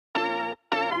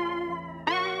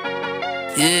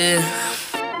Yeah.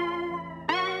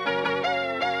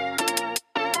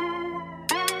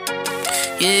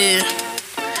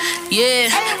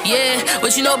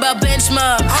 What you know about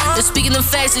Benchmark? They're speaking the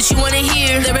facts that you wanna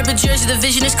hear. They rep a jersey, the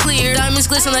vision is clear. Diamonds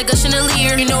glisten like a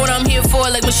chandelier. You know what I'm here for,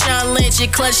 like Marshawn Lynch.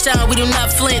 At clutch time, we do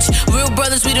not flinch. Real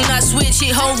brothers, we do not switch.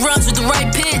 Hit home runs with the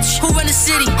right pitch. Who run the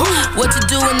city? What to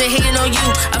do when they hating on you?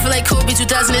 I feel like Kobe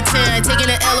 2010. I taking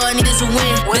an L, all I need is a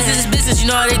win. Business is business, you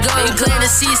know how they go. You playing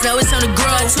the seats, now it's time to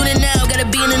grow. Tune in now, gotta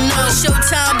be in the know.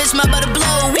 Showtime, bitch, my about to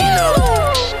blow. We know.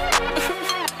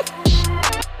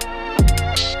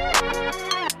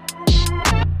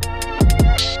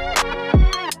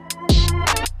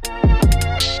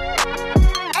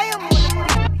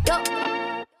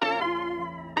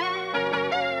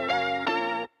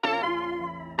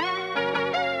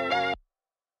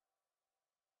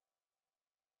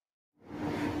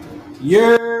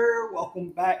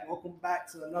 Welcome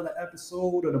back to another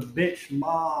episode of the Bench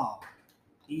Mob.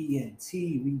 ENT,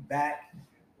 we back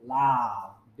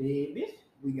live, baby.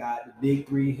 We got the big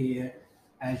three here.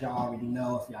 As y'all already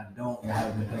know, if y'all don't, you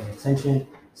haven't been paying attention.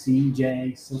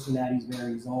 CJ, Cincinnati's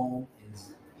very own, is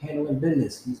handling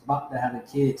business. He's about to have a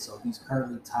kid, so he's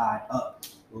currently tied up.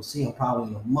 We'll see him probably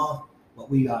in a month. But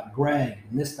we got Greg,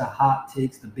 Mr. Hot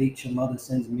Takes, the bait your mother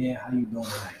sends me in. How you doing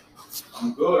tonight?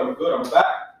 I'm good. I'm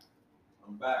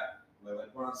back. Like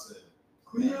Ron said.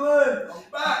 Cleveland, I'm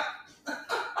back.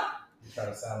 You try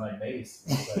to sound like Mace.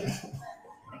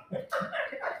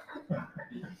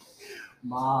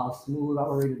 Miles, Smooth,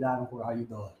 I'm ready to dive into how you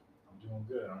doing? I'm doing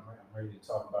good. I'm ready to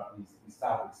talk about these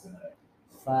topics tonight.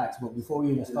 Facts, but before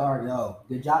we even start,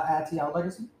 did y'all add to y'all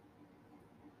legacy?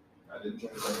 I didn't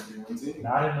join the team.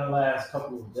 Not in the last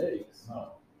couple of days, no.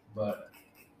 But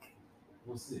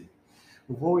we'll see.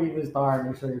 Before we even start,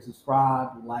 make sure you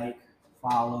subscribe, like,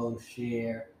 follow,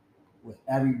 share with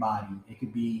everybody. It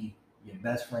could be your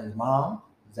best friend's mom,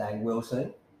 Zach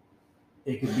Wilson.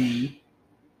 It could be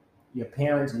your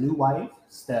parents' new wife,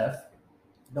 Steph.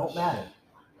 Don't matter.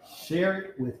 Share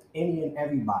it with any and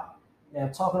everybody. Now,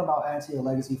 talking about add to your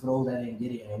legacy for those that didn't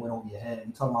get it and it went over your head,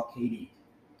 we're talking about KD.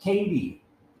 KD,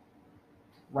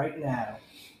 right now,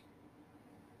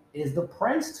 is the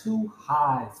price too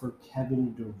high for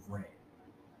Kevin Durant?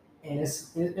 And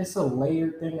it's a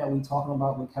layered thing that we're talking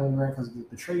about with Kevin Durant because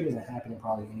the trade isn't happening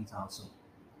probably anytime soon.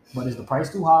 But is the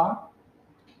price too high?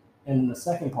 And the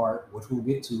second part, which we'll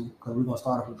get to, because we're going to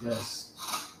start off with this,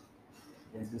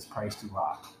 is this price too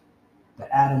high?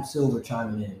 The Adam Silver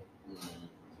chiming in,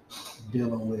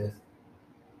 dealing with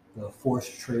the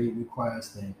forced trade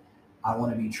request, and I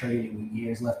want to be traded with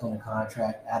years left on the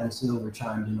contract. Adam Silver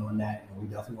chimed in on that, and we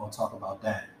definitely want to talk about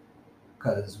that.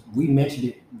 Because we mentioned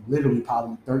it literally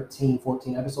probably 13,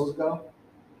 14 episodes ago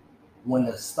when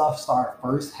the stuff started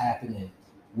first happening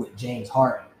with James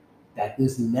Harden, that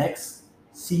this next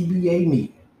CBA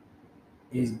meeting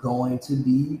is going to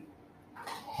be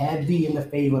heavy in the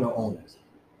favor of the owners.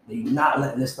 They're not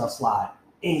letting this stuff slide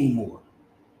anymore.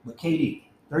 But KD,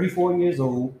 34 years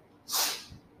old,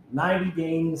 90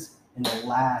 games in the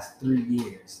last 3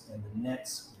 years, and the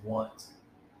Nets want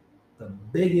the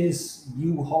biggest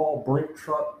U-Haul brake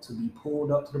truck to be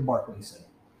pulled up to the Barclays Center.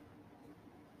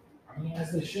 I mean,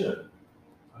 as they should.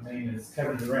 I mean, it's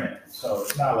Kevin Durant, so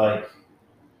it's not like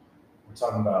we're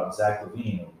talking about Zach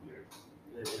LaVine over here.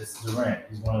 It's Durant.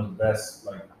 He's one of the best,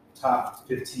 top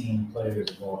 15 players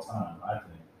of all time, I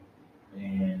think.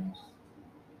 And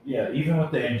yeah, even with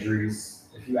the injuries,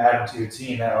 if you add him to your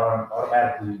team, that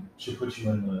automatically should put you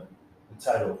in the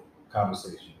title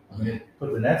conversation. I mean, it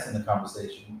put the Nets in the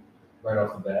conversation right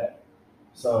off the bat.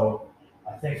 So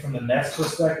I think from the Nets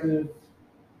perspective,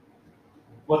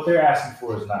 what they're asking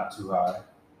for is not too high.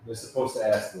 They're supposed to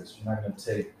ask this. You're not going to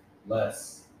take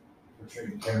less for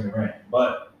trading Kevin Durant.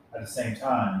 But at the same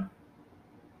time,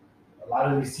 a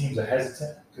lot of these teams are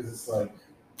hesitant because it's like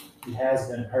he has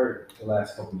been hurt the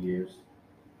last couple of years.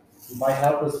 He might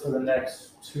help us for the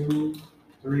next 2-3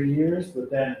 years,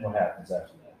 but then what happens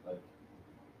after that?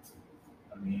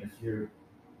 If you're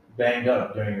banged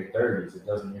up during your 30s, it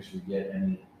doesn't usually get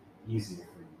any easier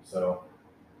for you. So,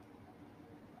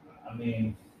 I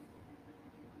mean,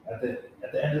 at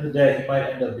the end of the day, he might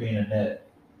end up being a net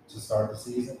to start the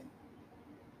season,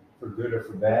 for good or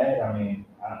for bad. I mean,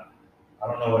 I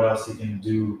don't know what else he can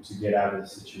do to get out of the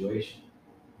situation,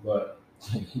 but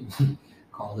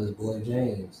call his boy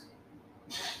James.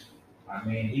 I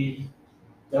mean, he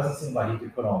doesn't seem like he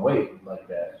could put on weight like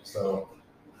that. So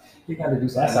he got to do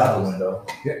something. That's out the window.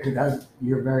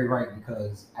 You're very right,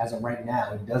 because as of right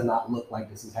now, it does not look like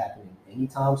this is happening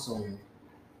anytime soon.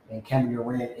 And Kevin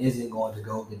Durant isn't going to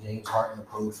go the James Harden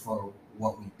approach for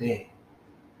what we think.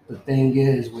 the thing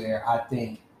is where I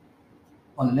think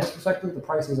on the Nets perspective, the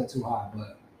price isn't too high,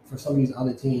 but for some of these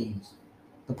other teams,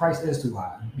 the price is too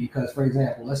high. Because, for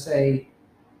example, let's say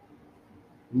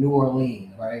New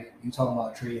Orleans, right? You talking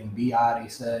about trading BI, they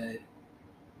said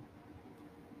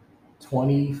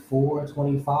 24,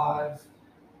 25,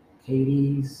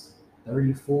 KD's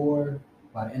 34.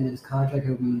 By the end of this contract,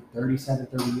 he'll be 37,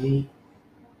 38.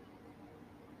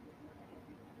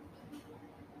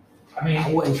 I mean,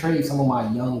 I wouldn't trade some of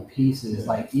my young pieces,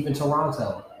 like even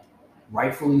Toronto.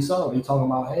 Rightfully so. They talking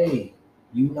about, hey,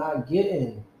 you not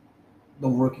getting the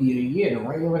rookie of the year. The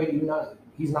ring rookie,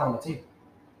 he's not on the table.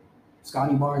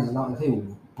 Scotty Barnes is not on the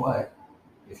table. But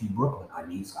if you Brooklyn, I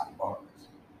need Scotty Barnes.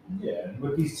 yeah, and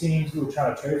with these teams who are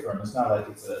trying to trade for him, it's not like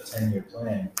it's a 10-year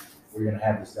plan where you're going to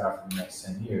have this guy for the next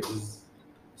 10 years. This is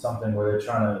something where they're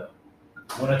trying to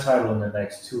win a title in the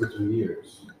next 2 or 3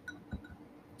 years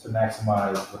to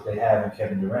maximize what they have in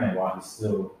Kevin Durant while he's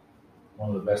still one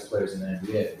of the best players in the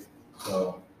NBA.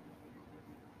 So,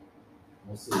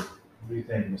 we'll see. What do you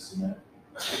think, Mr. Nett?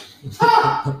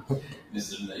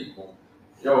 Mr. Naples.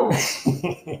 Yo,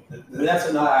 the Nets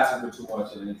are not asking for too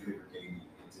much in any trade for KD.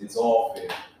 It's all fair.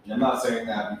 And I'm not saying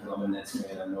that because I'm a Nets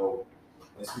fan. I know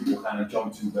as people kind of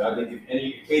jump to, but I think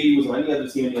if KD was on any other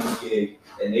team in the NBA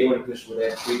and they were in a position where they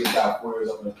had traded out 4 years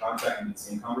up in a contract, it'd be the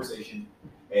same conversation.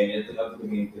 And it's another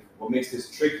thing. What makes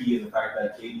this tricky is the fact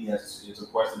that KD is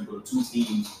requested to go to 2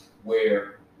 teams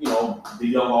where, you know, the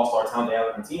young all-star talent they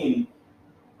have on the team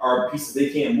are pieces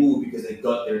they can't move because they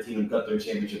gut their team and gut their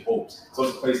championship hopes. So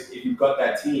it's a place, if you gut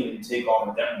that team and you take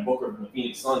off a Devin Booker from the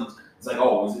Phoenix Suns, it's like,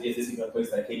 oh, is this even a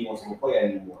place that KD wants to go play at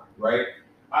anymore, right?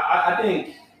 I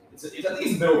think it's a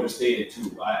bit overstated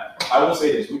too. I will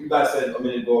say this: what you guys said a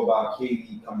minute ago about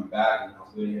KD coming back and how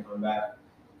good he is coming back,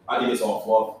 I think it's all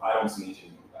fluff. I don't see any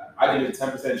chance coming back. I think there's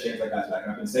a 10% chance that guy's back,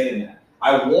 and I've been saying that.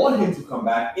 I want him to come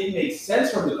back. It makes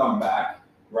sense for him to come back,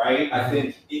 right? I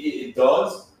think it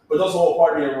does. But there's a whole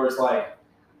part here where it's like,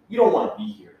 you don't want to be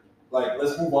here. Like,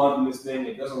 let's move on from this thing.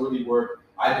 It doesn't really work.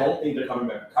 I don't think they're coming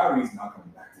back. Kyrie's not coming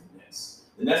back to the Nets.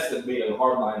 The Nets have made a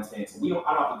hard line stance. I don't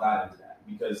have to dive into that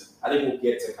because I think we'll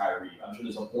get to Kyrie. I'm sure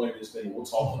there's a point in this thing we'll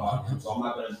talk about him. So I'm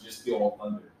not going to just steal all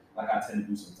thunder like I tend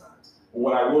to do sometimes. But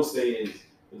what I will say is,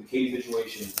 with the KD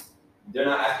situation, they're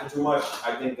not asking too much.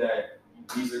 I think that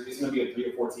it's going to be a 3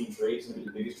 or 4 team trade. It's going to be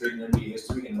the biggest trade in NBA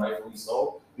history, and rightfully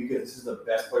so, because this is the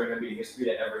best player in NBA history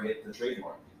that ever hit the trade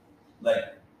market.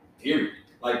 Like, period.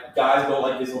 Like, guys don't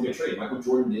like this, don't get traded. Michael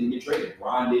Jordan didn't get traded.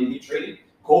 Bron didn't get traded.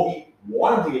 Kobe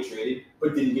wanted to get traded,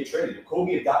 but didn't get traded. If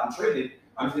Kobe had gotten traded,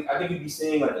 I think you'd be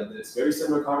seeing like this very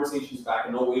similar conversations back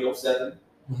in 08, 07,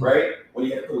 right? When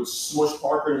you had to put Smush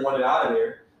Parker and wanted out of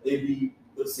there, it'd be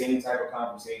the same type of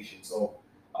conversation. So,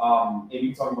 and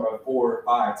you're talking about a 4 or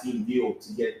 5 team deal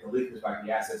to get the Lakers back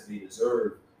the assets they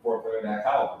deserve for a player of that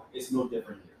caliber. It's no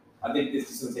different here. I think this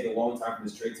is going to take a long time for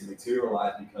this trade to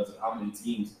materialize because of how many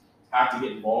teams have to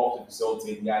get involved to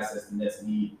facilitate the assets the Nets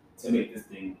need to make this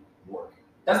thing work.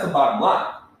 That's the bottom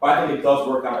line. But I think it does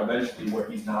work out eventually where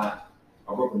he's not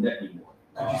a Brooklyn Net anymore.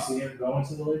 Could you see him going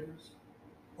to the Lakers?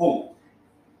 Who?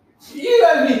 Yeah,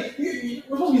 I mean,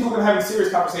 we're supposed to be having a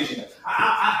serious conversation.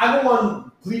 I go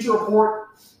on Bleacher Report.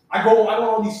 I go on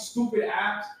all these stupid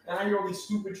apps, and I hear all these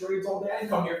stupid trades all day. I didn't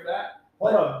come here for that.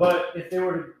 Hold up, but if they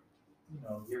were to,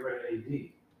 get rid of AD,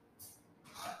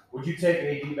 would you take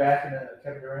AD back in a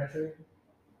Kevin Durant trade?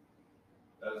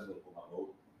 That doesn't look my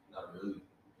vote. Not really.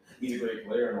 He's a great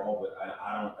player and all, but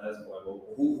I don't. That doesn't look my vote.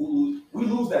 Who we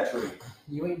lose that trade?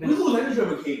 You ain't We been. lose any trade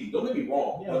with KD. Don't get me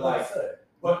wrong. Yeah, but like like, I said.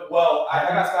 I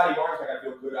got Scotty Barnes back. I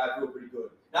feel good. I feel pretty good.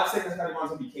 Not saying that Scotty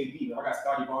Barnes will be KD, but I got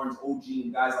Scotty Barnes, OG,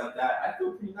 and guys like that. I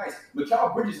feel pretty nice.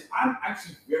 Mikal Bridges, I'm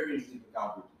actually very interested in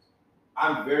Mikal Bridges.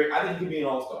 I think he can be an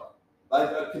all-star. Like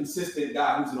a consistent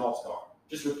guy who's an all-star,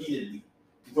 just repeatedly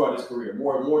throughout his career,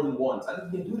 more than once. I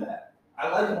think he can do that. I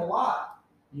like him a lot.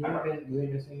 You ain't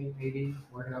been seeing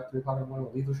AD working out 3 o'clock in the morning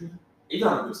with lethal shooting? He's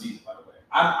not a good season, by the way.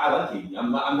 I like AD.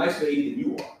 I'm nicer to AD than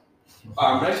you are.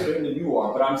 I'm nicer to him than you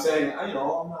are, but I'm saying, I'm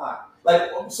not. Like,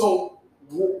 so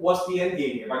what's the end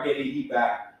game here? If I get AD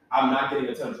back, I'm not getting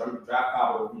a ton of draft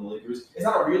capital from the Lakers. It's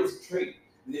not a realistic trade.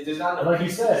 There's not enough. Like you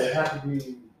said, it has to be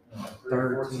 3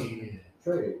 or 13. 14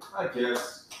 trade. I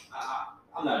guess.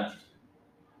 I'm not interested.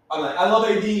 I love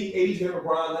AD. AD's here for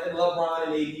Bron. I love Bron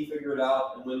and AD figure it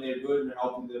out. And when they're good and they're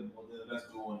healthy, they're the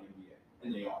best duo in the NBA.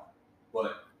 And they are.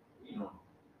 But,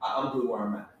 I'm good where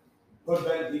I'm at. Put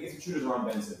get some shooters around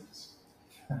Ben Simmons.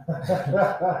 How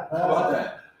about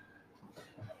that?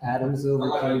 Adam Silver I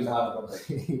like came how out.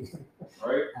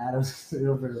 Right? Adam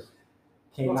Silver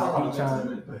came We'll talk out. about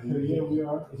that in a minute. Yeah, we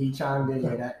are. He chimed in.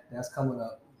 That's coming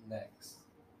up next.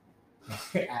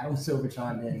 Adam Silver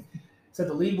chimed in. Said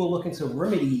the league will look into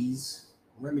remedies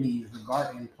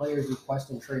regarding players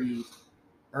requesting trades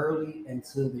early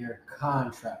into their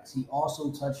contracts. He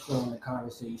also touched on the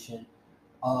conversation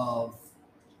of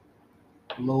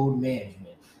load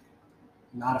management.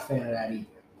 Not a fan of that either.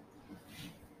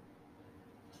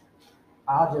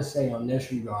 I'll just say on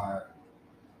this regard,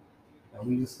 and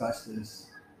we discussed this,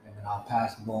 and then I'll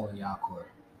pass the ball in y'all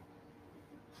court.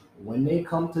 When they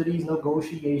come to these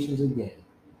negotiations again,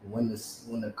 when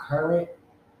the current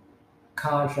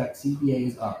contract CBA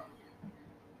is up,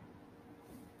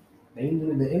 the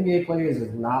NBA players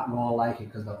is not going to like it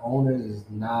because the owners is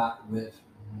not with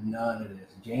none of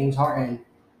this. James Harden,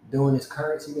 doing his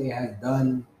current CBA, has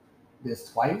done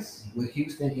this twice with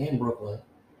Houston and Brooklyn.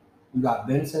 You got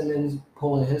Ben Simmons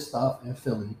pulling his stuff in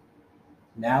Philly.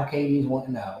 Now KD's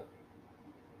wanting out.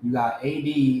 You got AD.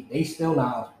 They still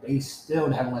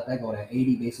haven't let that go. That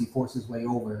AD basically forced his way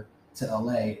over to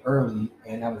LA early,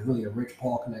 and that was really a Rich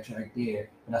Paul connection right there.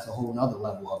 But that's a whole nother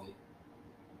level of it.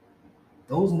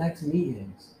 Those next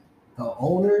meetings, the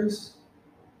owners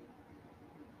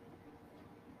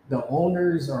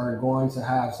are going to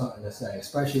have something to say,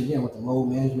 especially again with the load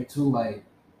management too. Like,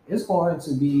 it's going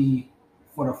to be,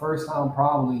 for the first time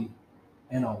probably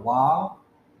in a while,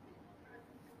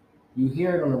 you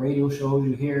hear it on the radio shows,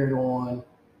 you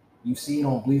see it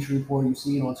on Bleacher Report, you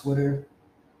see it on Twitter.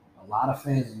 A lot of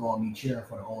fans is going to be cheering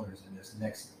for the owners in this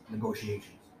next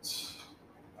negotiations.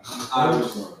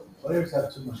 Players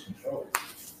have too much control.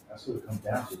 That's what it comes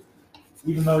down to.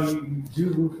 Even though you do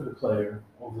root for the player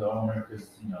over the owner, because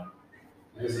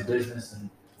it is a business, and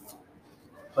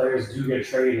players do get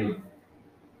traded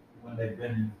when they've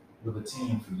been with a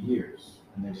team for years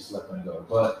and they just let them go.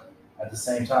 But at the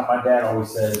same time, my dad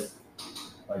always says,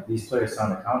 like, these players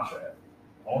sign a contract.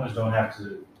 Owners don't have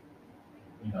to,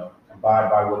 abide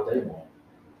by what they want.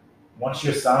 Once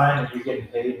you're signed and you're getting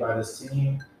paid by this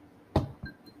team,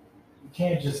 you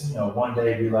can't just, one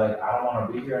day be like, I don't want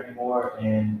to be here anymore,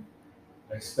 and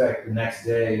expect the next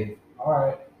day, all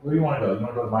right, where do you want to go? You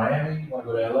want to go to Miami? You want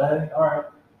to go to LA? All right,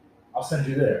 I'll send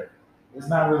you there. It's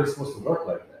not really supposed to work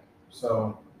like that.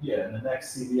 So, yeah, in the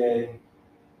next CBA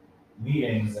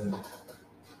meetings, and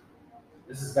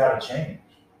this has got to change,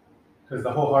 because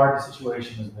the whole Harden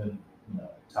situation has been,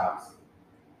 toxic.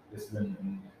 It's been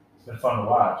fun to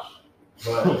watch,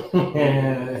 but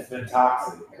it's been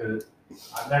toxic because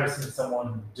I've never seen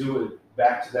someone do it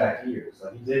back-to-back years.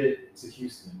 Like, he did it to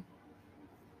Houston,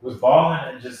 was balling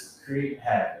and just creating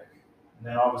havoc, and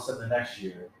then all of a sudden the next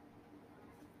year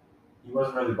he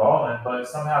wasn't really balling, but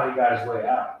somehow he got his way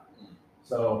out.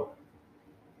 So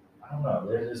I don't know.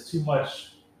 There's too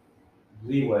much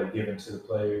leeway given to the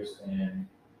players, and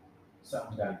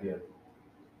something's got to give.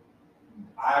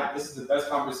 This is the best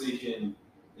conversation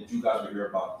that you guys will hear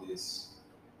about this.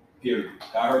 Period.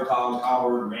 I heard Colin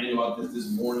Cowherd ranting about this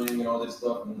morning and all this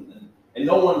stuff, and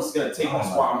no one's gonna take the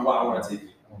spot on why I want to take it.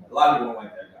 A lot of people don't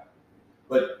like that guy,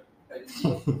 but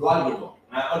a lot of people don't.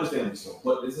 And I understand this, so.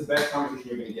 But this is the best conversation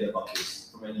you're gonna get about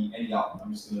this from any outlet.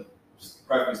 I'm just gonna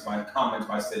preface my comments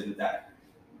by saying that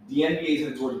the NBA is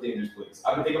in a Georgia dangerous place.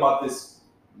 I've been thinking about this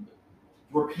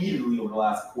repeatedly over the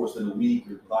last course of the week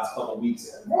or the last couple of weeks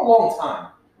for a long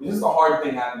time. This is a hard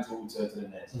thing happened to the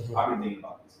Nets. Mm-hmm. I've been thinking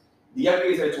about this. The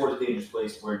NBA is in a Georgia dangerous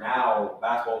place where now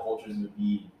basketball culture is going to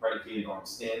be predicated on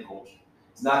stand culture.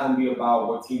 It's not going to be about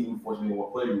what team root for, it's going to be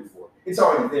what player root for. It's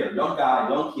already there. Young guy,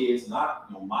 young kids,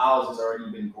 Miles has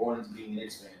already been growing into being a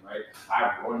Knicks fan, right?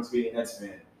 I've grown into being a Nets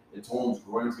fan. And Tom's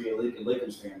growing into being a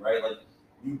Lakers fan, right? Like,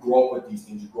 you grow up with these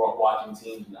teams. You grow up watching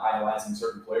teams and idolizing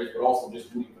certain players, but also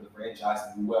just rooting for the franchise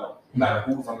to do well. No matter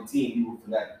who's on the team, you root for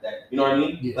that. You know what I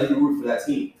mean? Yeah. Like, you root for that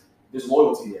team. There's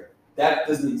loyalty there. That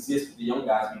doesn't exist with the young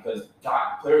guys because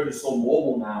players are so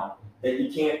mobile now that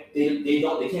you can't. They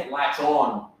can't latch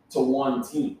on to one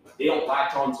team. They don't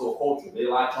latch on to a culture. They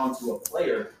latch on to a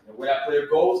player, and where that player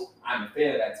goes, I'm a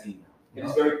fan of that team now. And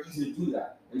it's very easy to do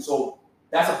that. And so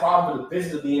that's a problem for the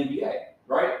business of the NBA.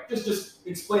 Right? Just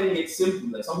explaining it simply.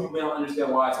 Like, some people may not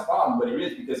understand why it's a problem, but it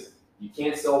is because you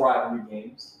can't sell rivalry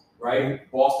games, right?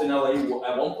 Boston, LA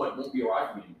at one point won't be a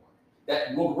rivalry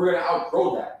anymore. We're gonna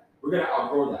outgrow that.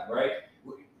 Right?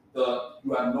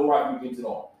 You have no rivalry games at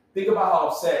all. Think about how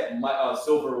upset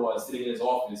Silver was sitting in his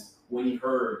office when he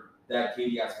heard that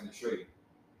KD asked for the trade.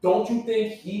 Don't you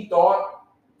think he thought,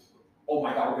 oh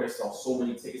my God, we're gonna sell so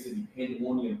many tickets to the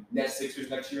pandemonium Nets Sixers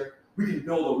next year? We can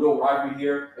build a real rivalry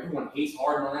here. Everyone hates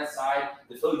Harden on that side.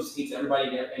 The Philly just hates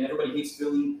everybody, and everybody hates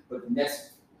Philly. But the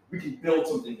Nets, we can build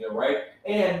something here, right?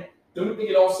 And don't you think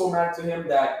it also mattered to him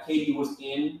that KD was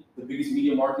in the biggest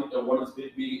media market, or one of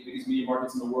the biggest media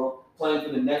markets in the world, playing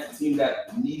for the Nets, a team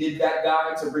that needed that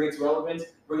guy to bring it to relevance,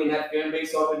 bringing that fan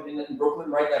base up in Brooklyn,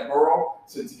 right, that borough,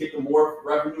 to get the more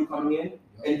revenue coming in,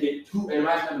 and get and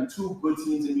imagine having two good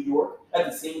teams in New York at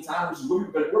the same time, which is where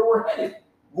we're headed.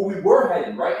 Where we were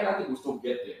headed, right? And I think we'll still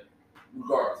get there,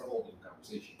 regardless. It's a whole different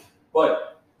conversation.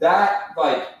 But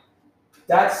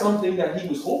that's something that he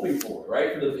was hoping for,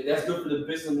 right? That's good for the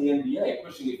business in the NBA,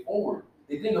 pushing it forward.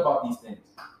 They think about these things.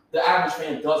 The average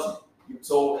fan doesn't.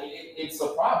 So it's a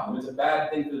problem. It's a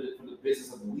bad thing for the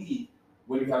business of the league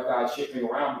when you have guys shifting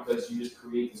around, because you just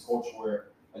create this culture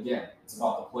where, again, it's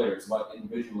about the players, it's about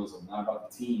individualism, not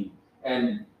about the team,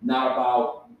 and not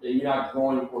about, you're not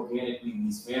growing organically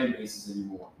these fan bases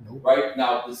anymore. Nope. Right?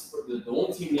 Now, the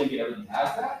only team in the NBA that really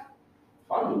has that,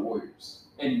 probably the Warriors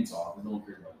and Utah, because no one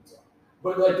cares about Utah.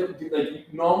 But like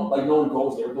no one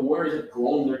goes there. The Warriors have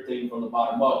grown their thing from the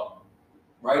bottom up,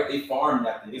 right? They farm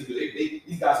that thing. It's good.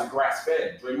 These guys are grass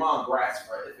fed. Draymond grass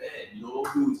fed. Those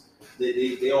dudes,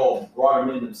 they all brought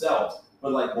them in themselves.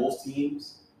 But like most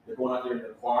teams, they're going out there and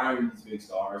acquiring these big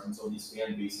stars, and so these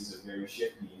fan bases are very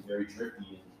shifty and very drifty,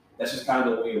 and that's just kind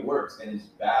of the way it works, and it's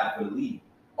bad for the league.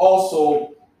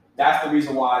 Also, that's the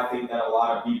reason why I think that a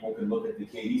lot of people can look at the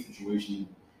KD situation,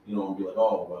 and be like,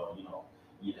 oh well,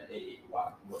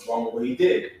 what's wrong with what he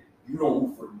did? You don't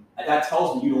root for, and that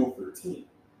tells me you don't root for a team.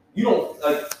 You don't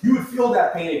you would feel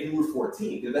that pain if you root for a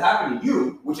team. If it happened to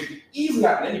you, which it could easily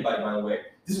happen to anybody, by the way,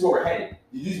 this is where we're headed.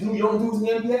 These new young dudes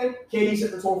in the NBA, KD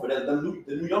set the tone for that. The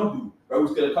new young dude, right,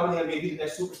 who's going to come in the NBA, be the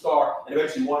next superstar, and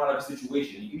eventually want out of a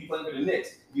situation. You can be playing for the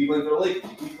Knicks, you can be playing for the Lakers,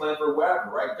 you can be playing for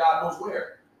wherever, right? God knows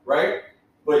where, right?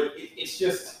 But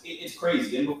it's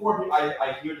crazy. And before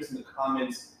I hear this in the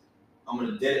comments, I'm going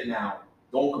to dead it now.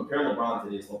 Don't compare LeBron to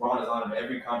this. LeBron is on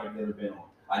every contract he's ever been on.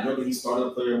 I know that he started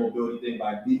the player mobility thing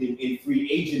by leaving in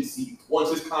free agency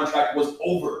once his contract was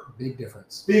over. Big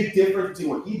difference. Big difference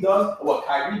between what he does and what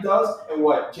Kyrie does and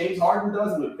what James Harden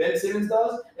does and what Ben Simmons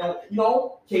does. And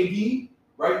KD,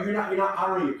 right? You're not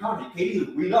honoring your contract. KD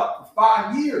was read up for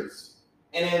 5 years,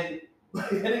 and then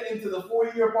heading into the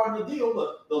 4-year part of the deal,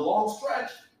 the long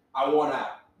stretch, I want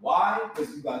out. Why?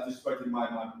 Because you guys disrespected my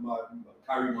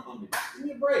Kyrie Muhammad. Give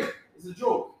me a break. It's a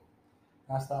joke.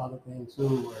 That's the other thing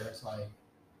too, where it's like,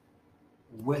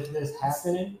 with this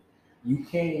happening, you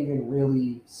can't even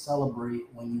really celebrate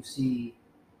when you see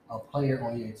a player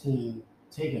on your team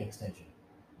take an extension.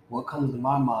 What comes to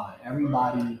my mind,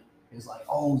 everybody is like,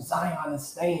 oh, Zion is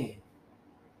staying.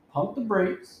 Pump the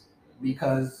brakes,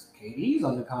 because KD's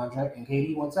under contract and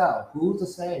KD wants out. Who's to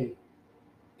say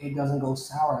it doesn't go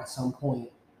sour at some point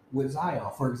with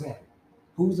Zion, for example?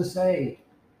 Who's to say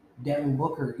Devin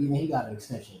Booker, even he got an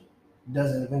extension,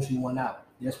 doesn't eventually want out?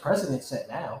 There's precedent set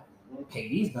now.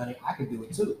 KD's done it. I could do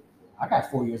it too. I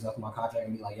got 4 years left in my contract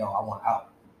and be like, yo, I want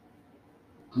out.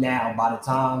 Now, by the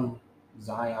time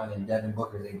Zion and Devin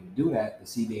Booker is able to do that, the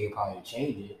CBA will probably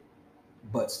change it.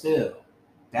 But still,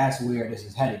 that's where this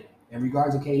is headed. In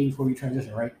regards to KD, before we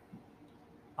transition, right?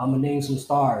 I'm going to name some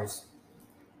stars.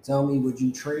 Tell me, would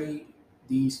you trade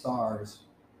these stars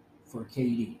for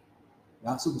KD?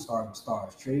 Not superstars, but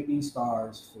stars. Trade these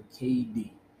stars for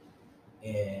KD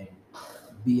and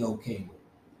be okay with it.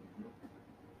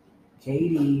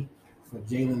 KD for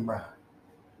Jaylen Brown.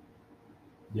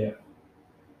 Yeah.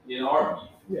 In a heartbeat.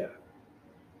 Yeah.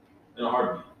 In a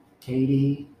heartbeat.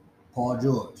 KD, Paul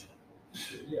George.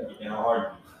 Yeah. In a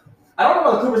heartbeat. I don't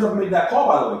know why the Clippers haven't made that call,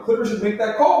 by the way. Clippers should make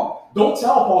that call. Don't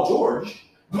tell Paul George,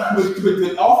 but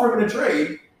offer him in a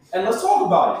trade, and let's talk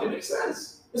about it. It makes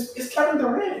sense. It's Kevin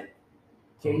Durant.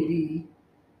 KD,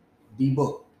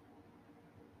 D-Book.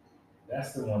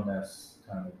 That's the one that's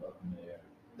kind of up in the air.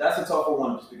 That's a tougher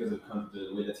one just because of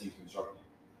the way that team's constructed.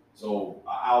 So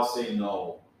I'll say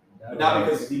no. But not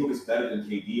because D-Book is better than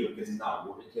KD or because it's not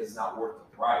worth the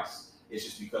price. It's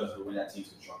just because of the way that team's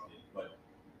constructed. But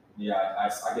yeah, I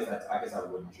guess I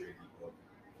wouldn't trade D-Book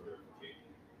for KD.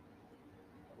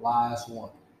 Last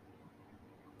one.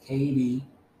 KD,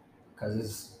 because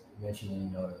it's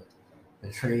mentioning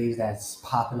the trades that's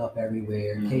popping up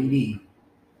everywhere. Mm-hmm. KD,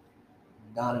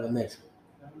 Donovan Mitchell.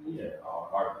 Yeah,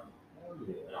 heartbeat.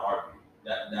 In a heartbeat.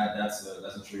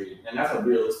 That's a trade, and that's a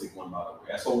realistic one, by the way.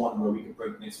 That's the one where we can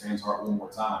break Knicks fans' heart one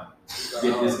more time.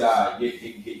 Getting this guy,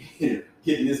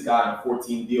 getting this guy in a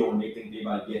 14 deal when they think they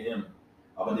about to get him,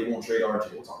 but they won't trade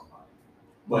RJ. We'll talk about it.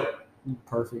 But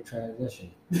perfect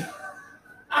transition.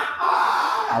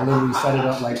 I literally set it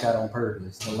up like that on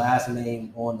purpose. The last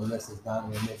name on the list is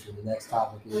Donovan Mitchell. The next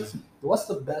topic is, what's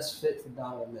the best fit for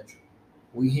Donovan Mitchell?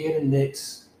 We hear the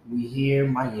Knicks. We hear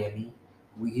Miami.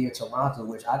 we hear Toronto,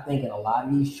 which I think in a lot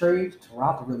of these trades,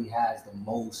 Toronto really has the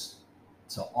most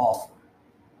to offer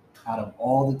out of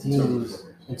all the teams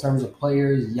in terms of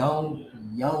players,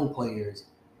 young players,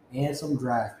 and some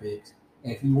draft picks.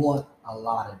 If you want a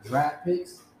lot of draft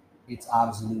picks, it's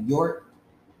obviously New York.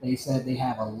 They said they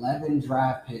have 11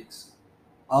 draft picks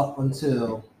up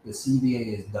until the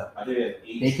CBA is done. I think they have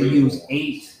 8. They could use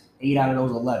eight out of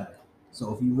those 11.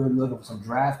 So if you're really looking for some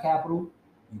draft capital,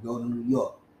 you go to New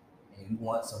York. And if you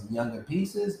want some younger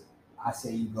pieces, I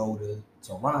say you go to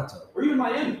Toronto. Or even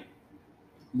Miami.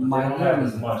 They don't have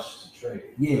as much to trade.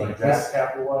 Yeah, like draft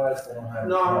capital wise, they don't have.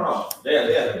 No. They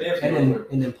have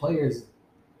and then players,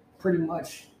 pretty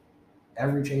much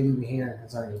every trade we've been hearing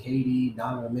concerning KD,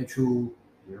 Donovan Mitchell,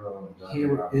 Hero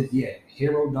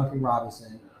Duncan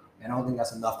Robinson, and I don't think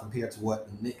that's enough compared to what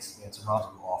the Knicks and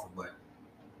Toronto will offer. But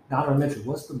Donovan Mitchell,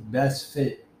 what's the best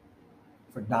fit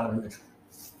for Donovan Mitchell?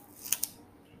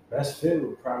 Best fit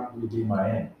would probably be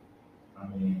Miami. I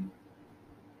mean,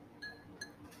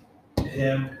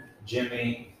 him,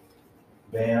 Jimmy,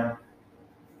 Bam,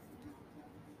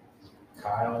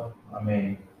 Kyle. I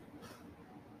mean,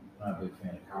 I'm not a big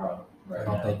fan of Kyle right I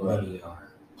don't now, think but, many are.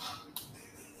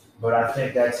 but I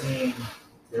think that team,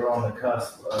 they're on the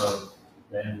cusp of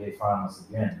the NBA Finals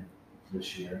again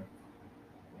this year.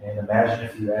 And imagine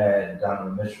if you add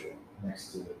Donovan Mitchell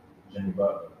next to Jimmy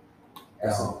Butler.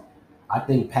 I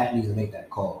think Pat needs to make that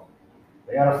call.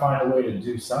 They got to find a way to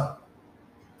do something.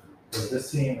 Because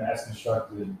this team that's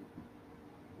constructed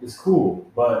is cool,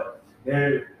 but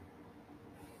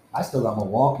I still got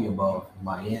Milwaukee above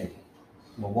Miami.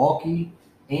 Milwaukee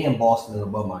and Boston are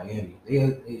above Miami. They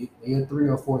are 3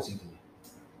 or 4 seed.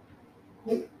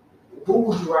 Who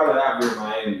would you rather have here in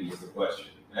Miami is the question.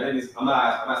 I think I'm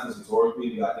not asking this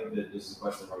rhetorically, but I think that this is a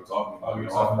question that we're talking about. You're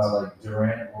talking about like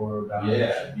Durant or Donovan Mitchell.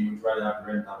 Yeah, you would rather have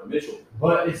Durant and Donovan Mitchell.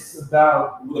 But it's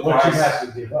about The what price. you have to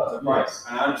give up. The price,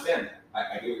 and I understand that.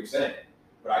 I get what you're saying,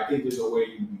 but I think there's a way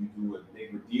you do a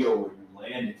bigger deal where you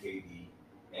land a KD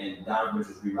and Donovan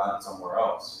Mitchell's rerouted somewhere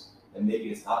else, and maybe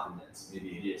it's not the Nets, maybe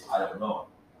it is. I don't know,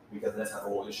 because that's not the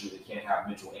whole issue. They can't have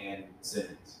Mitchell and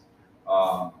Simmons.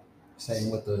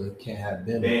 Same with the can't have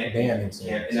Bam Bam and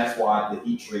Simmons. And that's why the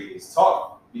Heat trade is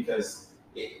tough, because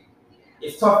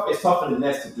it's tough. It's tough for the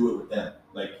Nets to do it with them.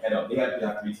 Like head up, they have to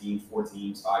have 3 teams, 4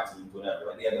 teams, 5 teams, whatever.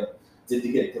 Like they have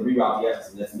to get to reroute the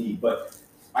assets the Nets need. But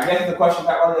I guess the question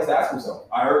Pat Riley has to ask himself.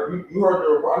 I heard you heard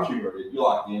the report. I'm sure you heard it. You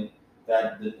locked in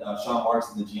that Sean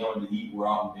Marks and the GM of the Heat were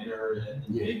out in dinner in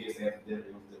Vegas. They had dinner.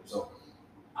 So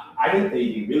I think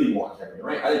they really want Kevin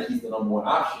Durant. I think he's the number 1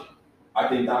 option. I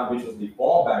think Donovan Mitchell is the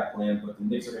fallback plan, but the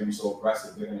Knicks are going to be so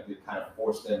aggressive. They're going to kind of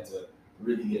force them to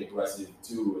really get aggressive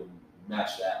too and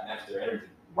match their energy.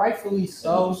 Rightfully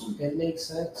so. It makes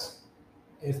sense.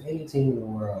 If any team in the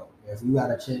world, if you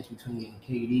had a chance between getting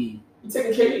KD, You're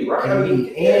taking KD, right?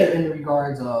 and in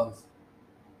regards of,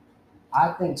 I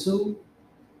think too,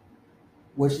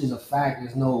 which is a fact.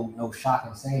 There's no shock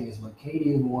in saying this, but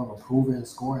KD is more of a proven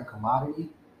scoring commodity.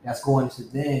 That's going to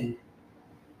then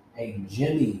a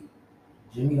Jimmy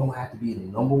don't have to be the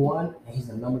number 1, and he's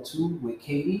the number 2 with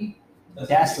KD.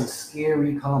 That's a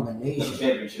scary combination. That's a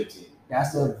championship team.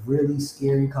 That's a really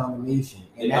scary combination.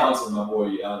 And bouncing my boy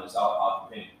Giannis out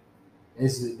the paint.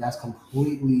 That's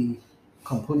completely.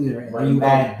 And then you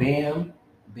add Bam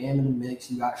in the mix.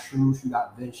 You got Strus, you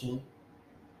got Vincent,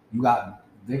 you got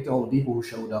Victor Oladipo, who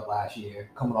showed up last year,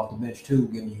 coming off the bench too,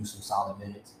 giving you some solid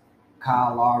minutes.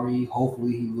 Kyle Lowry,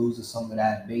 hopefully he loses some of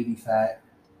that baby fat.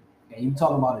 And you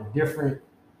talking about a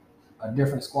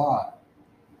different squad.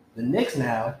 The Knicks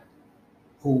now,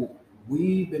 who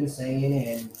we've been saying,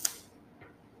 and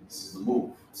this is the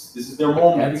move. This is their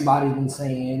moment. Everybody's been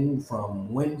saying, from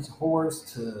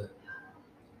Windhorst to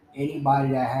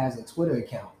anybody that has a Twitter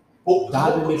account,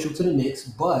 Donovan Mitchell to the Knicks,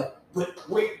 but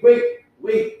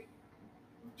wait.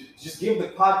 Just give the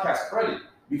podcast credit,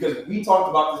 because we talked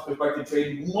about this prospective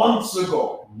trade months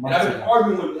ago. And I've been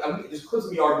arguing with, there's clips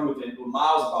of me arguing with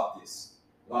Miles about this,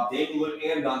 about Damian Lillard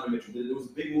and Donovan Mitchell. There was a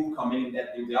big move coming, and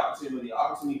that the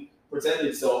opportunity presented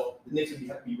itself, the Knicks would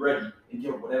have to be ready and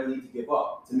give up whatever they need to give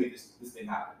up to make this thing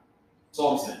happen. That's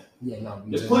all I'm saying. Yeah, no,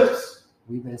 there's clips.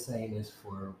 We've been saying this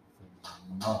for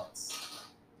months.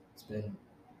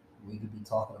 We could be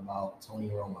talking about Tony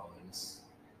Romo, and this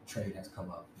trade has come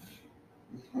up.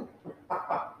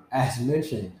 As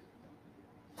mentioned,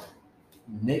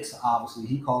 Knicks, obviously,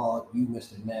 he called you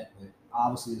Mr. Net, but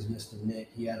obviously it's Mr.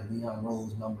 Nick. He had a Leon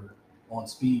Rose number on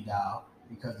speed dial,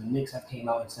 because the Knicks have came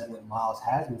out and said what Miles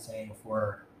has been saying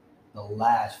for the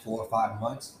last 4 or 5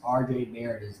 months. RJ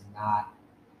Barrett is not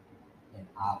an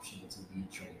option to be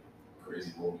traded.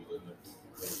 Crazy world we live in.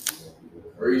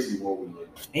 Crazy world we live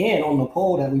in. And on the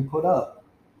poll that we put up,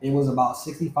 it was about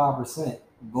 65%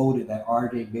 voted that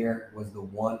RJ Barrett was the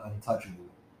one untouchable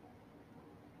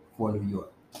for New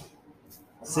York.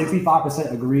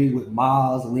 65% agreed with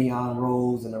Miles, Leon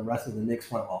Rose, and the rest of the Knicks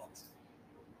front office.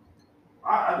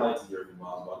 I'd like to hear from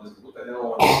Miles about this. What the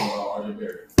hell about RJ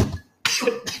Barrett?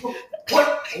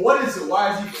 What is it?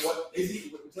 Why is he? What is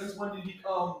he? Since when did he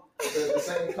come? The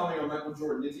second coming of Michael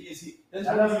Jordan? Is he? That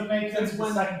doesn't make sense.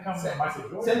 The second coming of Michael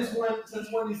Jordan.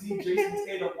 Since when is he Jason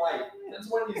Tatum like?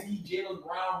 Since when is he Jaylen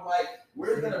Brown like?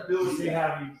 We're gonna build. You see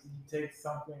how he takes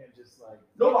something and just like.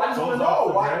 No, I just want to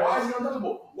know why is he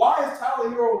untouchable? Why is Tyler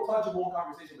Hero touchable in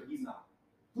conversation, but he's not?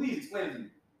 Please explain it to me.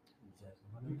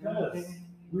 Because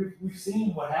we've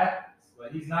seen what happens.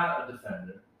 Like he's not a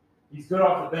defender. He's good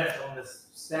off the bench on this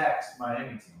stacked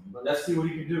Miami team, but let's see what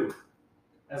he can do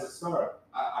as a starter.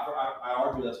 I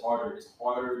argue that's harder. It's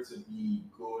harder to be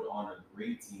good on a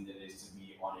great team than it is to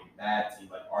be on a bad team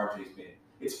like RJ's been.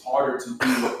 It's harder to do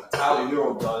what Tyler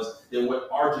Hero does than what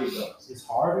RJ does. It's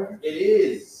harder? It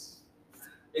is.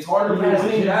 It's harder to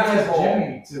win basketball.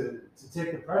 Jimmy to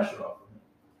take the pressure off of him.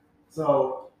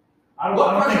 So,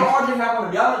 What pressure RJ have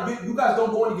on him? You guys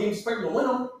don't go into games expecting to win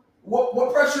them.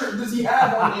 What pressure does he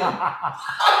have on him?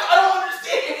 I don't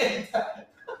understand.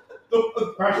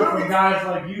 The pressure from guys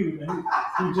like you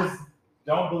who just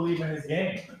don't believe in his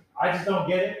game. I just don't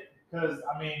get it because,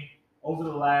 over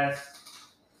the last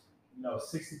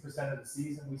 60% of the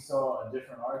season, we saw a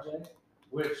different RJ,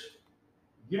 which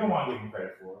you don't want to give him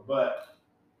credit for. But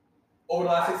over the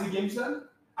last 60 games, you said?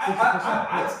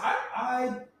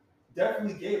 I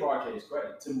definitely gave RJ his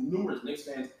credit to numerous Knicks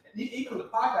fans. Even the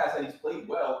podcast that he's played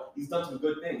well, he's done some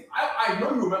good things. I know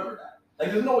you remember that.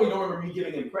 Like, there's no way you don't remember me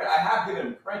giving him credit. I have given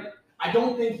him credit. I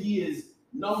don't think he is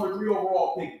number 3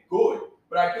 overall pick good,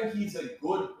 but I think he's a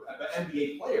good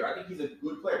NBA player. I think he's a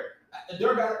good player. I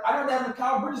don't have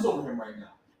Kyle Bridges over him right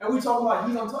now. And we talk about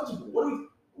he's untouchable.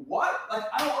 What? Like,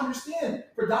 I don't understand.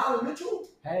 For Donovan Mitchell?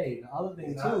 Hey, the other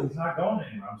thing, too. He's not going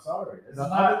anywhere. I'm sorry. The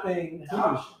other thing,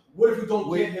 too. What if we don't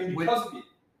get him because of it?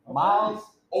 Miles.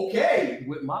 Okay.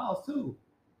 With Miles, too.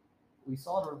 We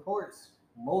saw the reports.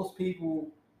 Most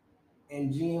people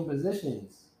in GM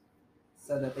positions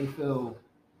said that they feel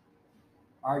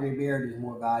RJ Barrett is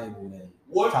more valuable than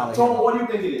Tyler Tom, Hero. what do you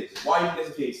think it is? Why do you think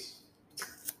that's the case?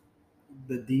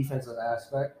 The defensive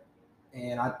aspect.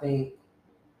 And I think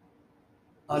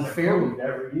unfairly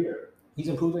every year. He's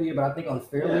improved every year, but I think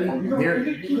unfairly.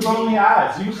 You keep rolling your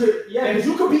eyes. You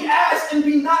could be ass and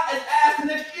be not as ass the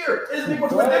next year. It doesn't make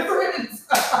much of a difference.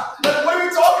 What are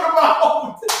you talking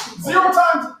about?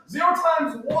 0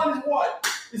 times 1 is what?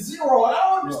 It's 0. I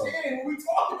don't understand what we're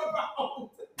talking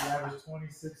about. He averaged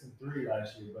 26 and 3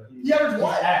 last year, but he averaged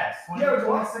what? Ass. He averaged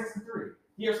 26 and 3.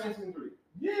 He averaged 26 and 3.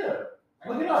 Yeah.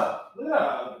 Look it up. I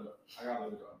gotta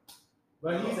look it up.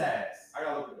 But he's ass. I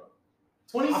gotta look it up.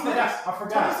 26. I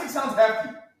forgot. 26 sounds hefty.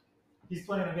 He's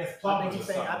playing against I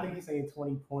think he's saying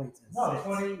 20 points. And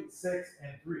 26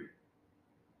 and 3.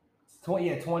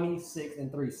 26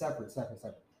 and 3. Separate.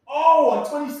 Oh,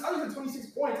 20. I was at 26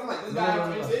 points. I'm like, this guy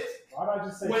has 26. Why did I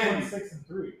just say 26 and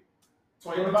 3?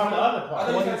 20, what about the other part?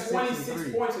 I think he had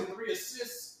 26 points and 3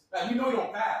 assists. Now, you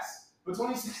don't pass. But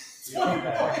 26 points.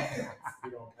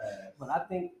 You don't pass. But I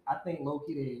think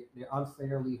low-key they're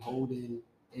unfairly holding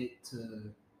it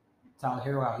to Tyler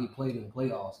Hero how he played in the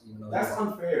playoffs, even though that's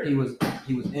unfair. He was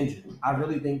injured. I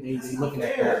really think they looking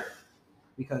at that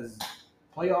because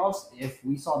playoffs. If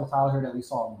we saw the Tyler Hero that we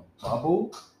saw in the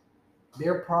bubble,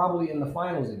 they're probably in the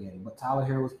finals again. But Tyler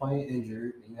Hero was playing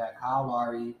injured. And you had Kyle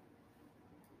Lowry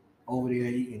over there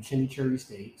eating chimichurri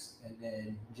steaks, and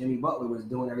then Jimmy Butler was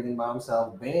doing everything by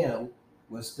himself. Bam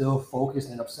was still focused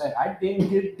and upset. I didn't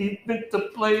get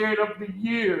defensive player of the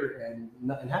year, and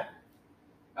nothing happened.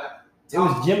 It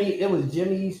was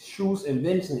Jimmy, Strus, and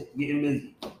Vincent getting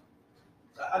busy.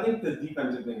 I think the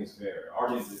defensive thing is fair.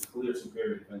 RJ is a clear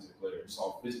superior defensive player. Just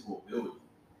on physical ability.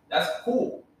 That's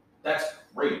cool. That's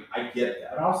great. I get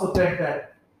that. I also think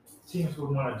that teams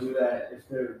would want to do that if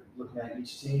they're looking at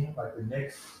each team, like the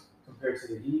Knicks compared to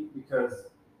the Heat, because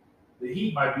the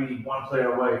Heat might be one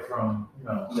player away from,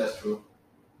 that's true,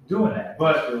 doing that.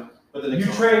 But the you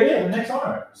trade the Knicks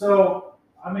aren't. So,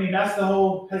 that's the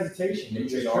whole hesitation. You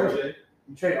trade RJ?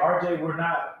 You trade RJ, we're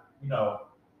not,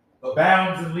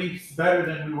 bounds and leaps better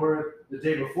than we were the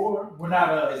day before. We're not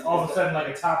all of a sudden like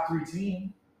a top 3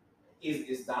 team.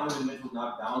 Is Donovan Mitchell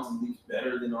not bounds and leaps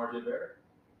better than RJ Barrett?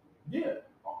 Yeah.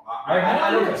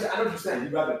 I know what you're saying.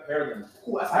 You'd rather pair them.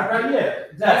 Cool. That's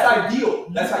ideal.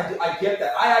 That's ideal. I get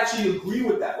that. I actually agree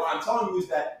with that. What I'm telling you is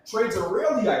that trades are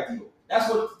rarely ideal. That's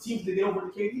what teams that get over the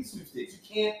KD sweepstakes. You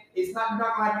can't. It's not. You're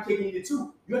not gonna have your cake and eat it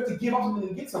too. You have to give up something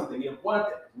to get something. And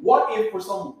what if for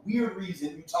some weird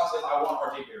reason Utah says I want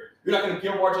RJ Barrett? You're not gonna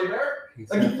give up RJ Barrett? He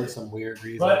said for some weird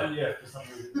reason. But yeah, for some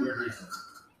weird reason.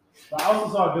 But I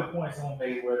also saw a good point someone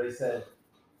made where they said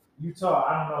Utah.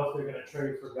 I don't know if they're gonna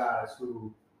trade for guys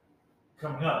who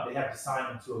coming up they have to sign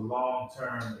them to a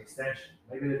long-term extension.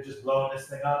 Maybe they're just blowing this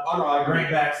thing up. Oh, no, I agree.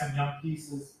 Bring back some young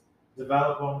pieces,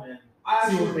 develop them, and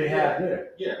see what they have there.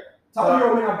 Yeah. Tyler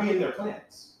Hero may not be in their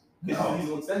plans. No. He's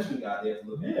an extension guy. They have to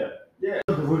look at. Yeah.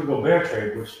 The Rudy Gobert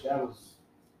trade, which that was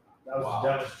Wow. the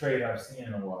dumbest trade I've seen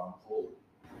in a while.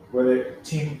 Where the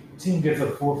team gets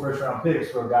up 4 first-round picks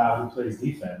for a guy who plays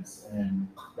defense, and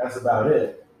that's about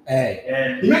it. Hey,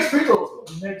 And He makes free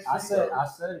throws. I said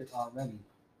it already.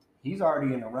 He's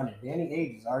already in the running. Danny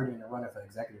Ainge is already in the running for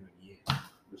executive of the year.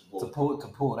 To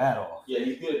pull that off. Yeah,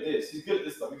 he's good at this. He's good at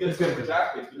this stuff. He's good at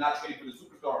draft picks, but not trading for the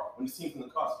superstar when he's seen from the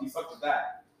cusp. He sucks at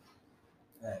that.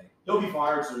 Hey, He'll be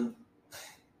fired soon.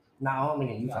 not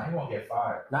only in nah, Utah, he won't get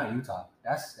fired. not in Utah.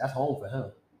 That's home for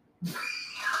him.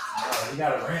 He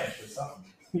got a ranch or something.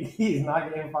 He's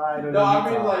not getting fired. in No, I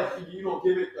Utah. mean like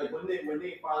give it like when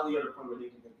they finally are the point where they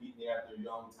can compete, they have their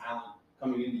young talent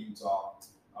coming into Utah.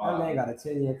 That man got a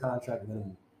 10-year contract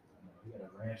minimum. He got a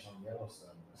ranch on Yellowstone.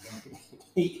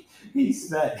 He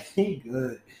said he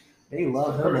good. They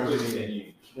love him over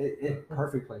Perfect there.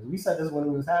 Perfect place. We said this when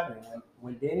it was happening.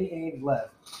 When Danny Ainge left,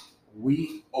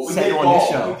 we we said did on call this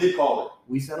it. show. We did call it.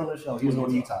 We said on the show he was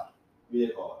on Utah. We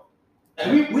did call it.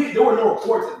 And we there were no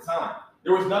reports at the time.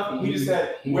 There was nothing. We just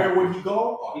said, where would he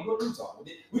go? Oh, he'd go to Utah.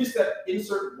 We just said,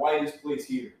 insert whitest place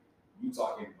here.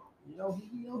 Utah came from.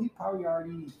 He probably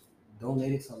already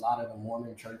donated to a lot of the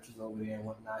Mormon churches over there and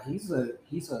whatnot. He's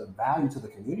a value to the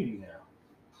community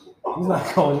now. He's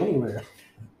not going anywhere.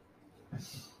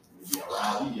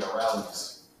 He'd be at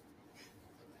rallies.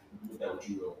 Do that what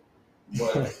you will.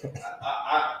 But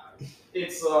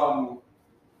it's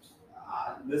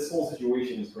this whole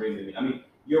situation is crazy to me. I mean,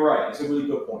 you're right. It's a really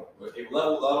good point. But if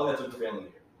level heads are prevailing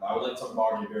here, I would like to talk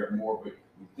about RJ Barrett more. But when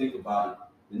you think about it,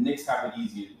 the Knicks have it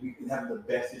easier. We can have the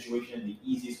best situation, the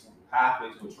easiest pathway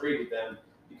to a trade with them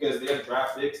because they have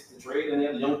draft picks to trade and they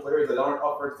have the young players that aren't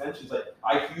up for extensions like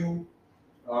IQ.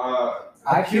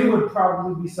 IQ would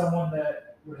probably be someone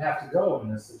that would have to go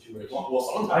in this situation. Well,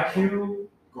 sometimes IQ,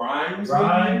 Grimes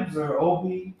or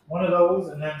Obi, one of those,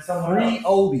 and then someone Free else.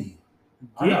 Obi.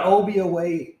 I Get know. Obi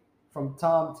away from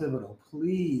Tom Thibodeau,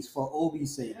 please, for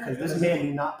Obi's sake, because Yeah, this man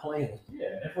be not playing. Yeah,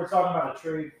 and if we're talking about a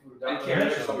trade for and Donovan Cam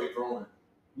Mitchell, somebody throwing.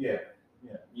 yeah,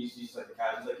 He's like the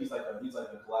guy. He's like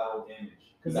a collateral damage.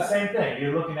 because the same thing.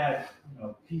 You're looking at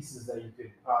pieces that you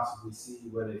could possibly see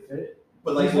where they fit.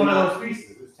 But like He's one of those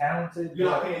pieces who's talented. You're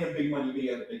not paying him big money. He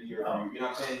has a big year. No. You're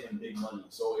not paying him big money,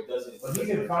 so it doesn't. But he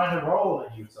can find a role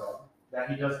in Utah that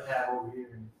he doesn't have over here.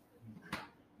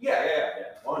 Yeah,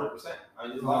 100%. I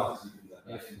mean, there's a lot of things you can do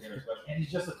that. Especially. And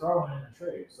he's just a throw-in in the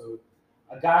trade. So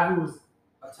a guy who was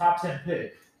a top 10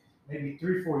 pick maybe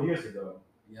 3-4 years ago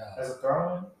Yeah. as a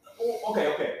throw-in, Oh,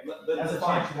 okay. that's a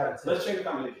fine. chance you got to take. Let's change the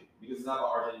conversation because it's not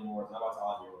about RJ anymore. It's not about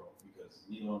Tyler Hero because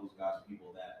neither one of those guys are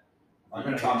people that Are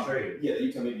going to get traded. Yeah, that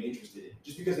Utah may be interested in.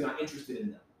 Just because they're not interested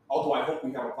in them. Although I hope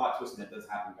we have a plot twist and that does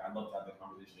happen. I'd love to have that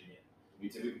conversation again. We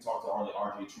typically talk to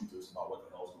RJ truthers about what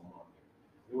the hell is going on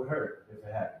here. It would hurt if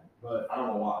it happened. But I don't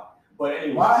know why. But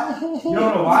anyway. why? You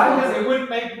don't know why? Because it wouldn't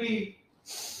make me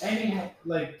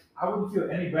I wouldn't feel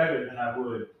any better than I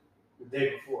would the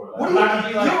day before. What I'm do you not gonna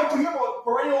be like, you have a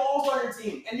perennial all-star on your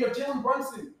team, and you have Jalen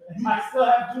Brunson. I still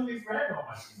have Julius Randle on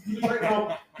my team. He's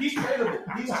tradable. He's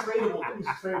tradable. He's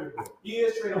tradable. He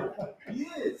is tradable. He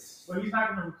is. But he's not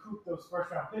going to recruit those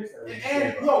first-round picks. That we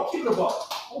And gave up. yo, keep it above.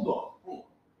 Hold on.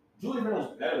 Julius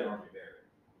Randle's better than RJ Barrett.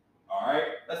 All right,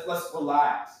 let's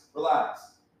relax.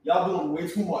 Y'all doing way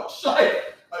too much.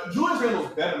 Julius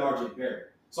Randle's better than RJ Barrett.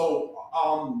 So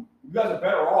you guys are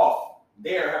better off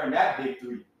there having that big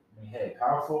three. I mean, hey,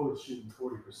 power forward shooting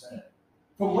 40%.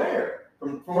 From where?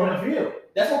 From the field.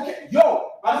 That's okay. Yo,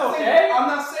 That's okay. I'm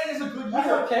not saying it's a good year. That's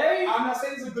okay. I'm not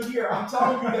saying it's a good year. I'm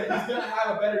telling you that he's gonna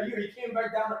have a better year. He came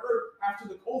back down to earth after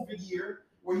the COVID year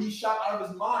where he shot out of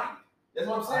his mind. That's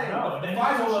what I'm saying. I know. The And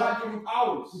Pfizer then shot gave him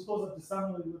powers. He pulls up the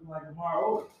summer league looking like Lamar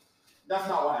Odom. That's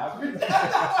not what happened. That's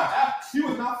not what happened. He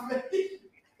was not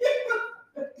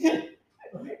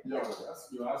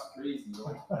that's crazy.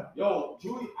 Yo,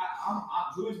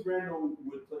 Julius Randle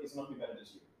would play something better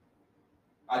this year.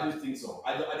 I just think so.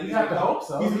 I think You have to hope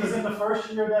so. He's He's in the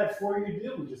first year of that 4-year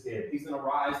deal we just gave him. He's going to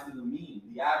rise to the mean,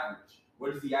 the average.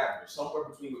 What is the average? Somewhere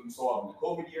between what you saw in the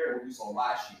COVID year and what you saw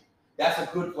last year. That's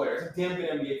a good player. That's a damn good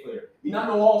NBA player. He's not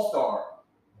no all-star,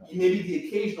 He may be the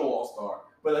occasional all-star,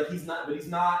 but like he's not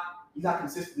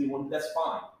consistently one. That's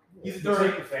fine. He's a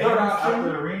third option. Out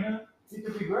the arena, he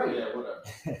could be great. Yeah,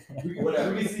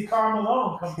 whatever. We can see Karl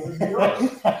Malone come to New York.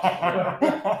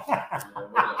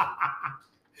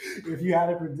 If you had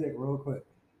to predict real quick,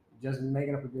 just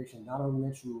making a prediction, Donovan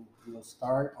Mitchell will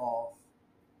start off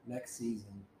next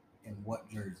season in what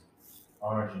jersey?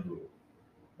 Orange and blue.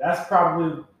 That's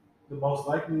probably the most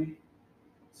likely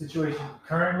situation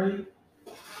currently.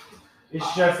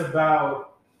 It's just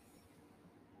about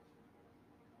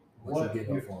What you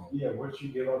give up for him. Yeah, what you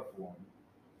give up for him.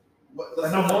 But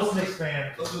I know most Knicks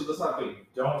fans let's not think.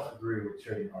 don't agree with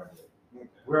trading RJ. Okay.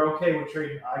 We're okay with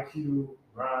trading IQ,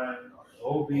 Brian,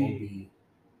 Obi,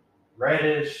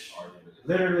 Reddish,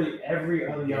 literally every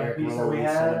other young piece that we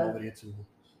have,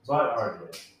 but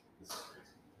RJ.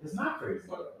 It's not crazy.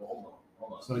 But, hold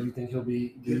on. So you think he'll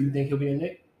be? Do you think he'll be a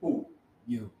Knick? Who?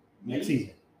 You next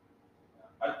season?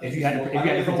 I think If you had to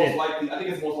it's the most predict. likely. I think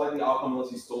it's the most likely outcome unless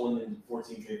he's stolen in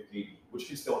 14 trade for KD, which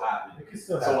could still happen. It could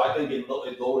still So happen. I think it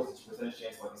lowers the percentage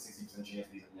chance to like a 60% chance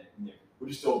he's a Knick,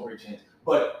 which is still a great chance.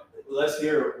 But let's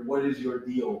hear what is your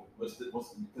deal? Because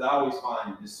I always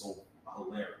find this so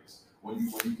hilarious when you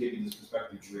give me this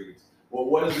perspective trades. Well,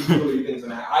 what is the deal you think is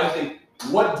gonna happen? I think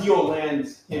what deal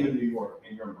lands him in New York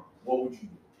in your mind? What would you do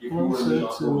if you were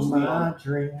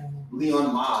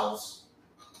Leon Miles?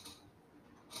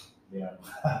 Yeah.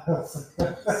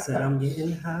 Said I'm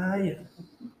getting higher.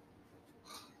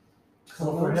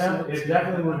 So for him, it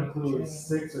definitely would include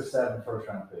 6 or 7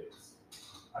 first-round picks.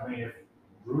 I mean, if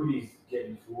Rudy's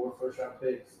getting 4 first-round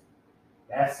picks,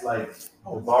 that's like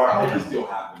the bar I hope it minimum. still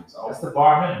happens. That's the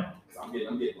bar minimum. I'm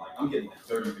getting like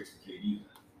 30 picks for KD.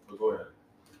 But go ahead.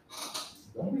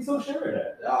 Don't be so sure of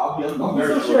that. I'm Be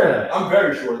very so sure. sure of that. I'm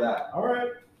very sure of that. All right.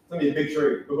 It's gonna be a big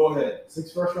trade. But go ahead.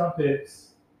 6 first-round picks.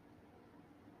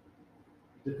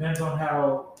 Depends on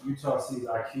how Utah sees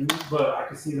IQ, but I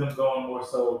could see them going more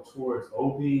so towards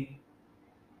Obi,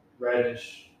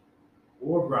 Reddish,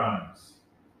 or Grimes.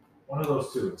 One of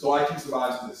those two. So IQ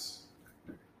survives this.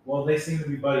 Well, they seem to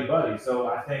be buddy-buddy, so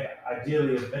I think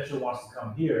ideally if Mitchell wants to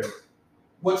come here,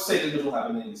 What say does Mitchell have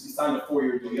in this? He signed a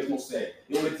 4-year deal. He has no say.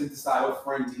 He don't get to decide what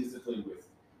friends he gets to play with.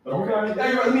 But okay. You're right. Yeah,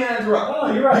 you're right. Let me interrupt.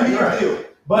 No, you're right. You You're right. deal.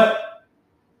 But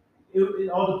it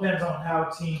all depends on how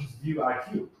teams view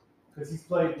IQ. Because he's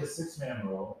played the 6-man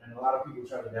role, and a lot of people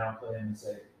try to downplay him and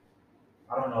say,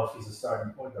 I don't know if he's a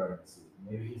starting point guard in the season.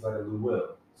 Maybe he's like a Lou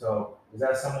Will. So is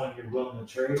that someone you're willing to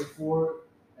trade for?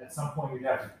 At some point, you'd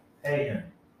have to pay him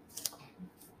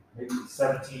maybe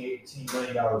 $17, $18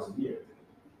 million a year.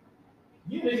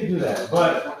 Yeah, they can do that,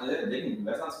 but they can.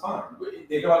 That's not fine.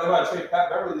 They got to trade Pat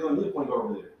Beverly. They don't need a point guard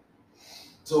over there.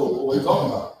 So what are you talking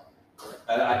about?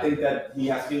 I think that he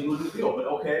has to get a little deal. But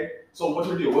okay. So what's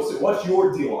your deal? What's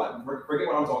your deal? Forget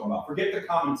what I'm talking about. Forget the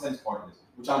common sense part of this,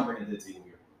 which I'm bringing to the table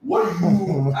here. What are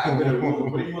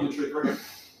you on the trade for him?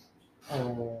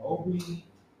 Obi,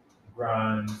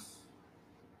 Grimes,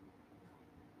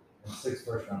 and 6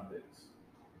 first-round picks.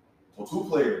 So 2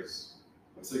 players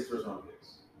with 6 first-round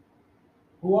picks.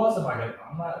 Who else am I going to?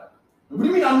 I'm not. What do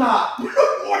you mean I'm not?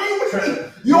 What do you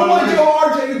mean? You don't want to give him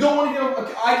RJ. You don't want to give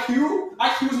him IQ.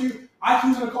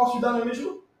 IQ's going to cost you Donovan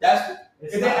Mitchell.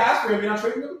 If they ask for him, you're not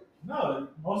trading him? No,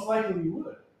 most likely you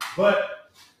would.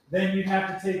 But then you'd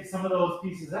have to take some of those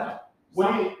pieces out.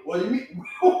 What do you mean? What do you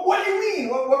mean?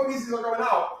 What pieces are coming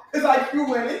out? His IQ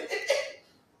went in.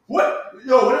 What?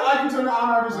 Yo, when did IQ turn to Allen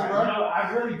Iverson, bro?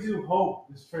 I really do hope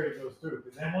this trade goes through.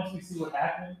 Because then once we see what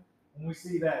happened, when we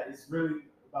see that it's really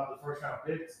about the first round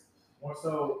picks, more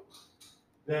so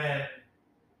than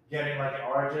getting like an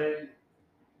RJ,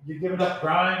 you're giving up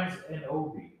Grimes and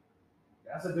Obi.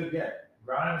 That's a good get.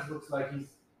 Grimes looks like he's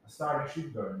a starting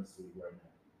shooting guard in this league right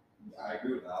now. I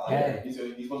agree with that. I like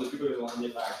it. He's one of the people who's on the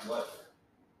back left.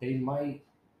 They might.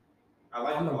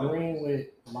 I'm agreeing with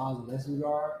Miles in this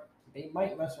regard. They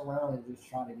might mess around and just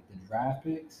try to get the draft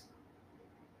picks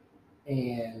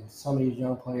and some of these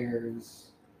young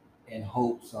players in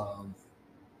hopes of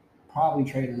probably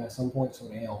trading them at some point so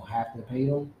they don't have to pay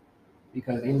them,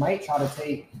 because they might try to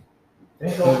take.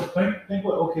 Think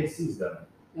what OKC's done.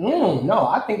 No,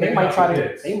 I think they might try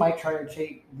to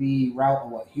take the route of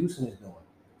what Houston is doing.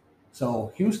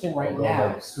 So Houston right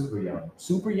now, like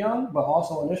super young, but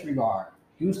also in this regard,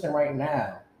 Houston right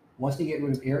now, once they get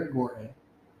rid of Eric Gordon,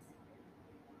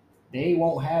 they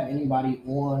won't have anybody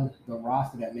on the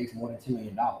roster that makes more than $10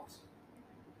 million.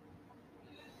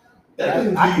 That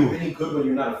doesn't do you any good when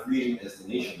you're not a free agent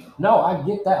destination. Though. No, I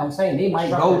get that. I'm saying they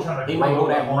might go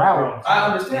that route.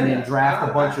 I understand and then draft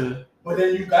a bunch of. But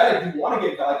then you want to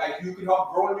get you can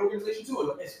help grow in the organization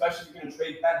too, especially if you're going to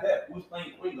trade Pat Bev, who's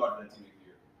playing point guard for that team this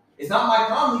year. It's not Mike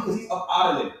Conley because he's up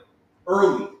out of there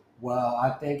early. Well,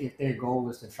 I think if their goal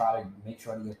is to try to make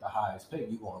sure he gets the highest pick,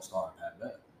 you're going to start Pat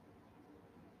Bev.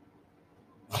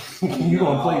 You're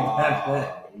going to play Pat Bev.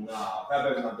 Nah, Pat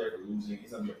Bev's not there for losing.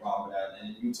 He's going to be a problem with that.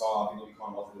 And in Utah, they're going to be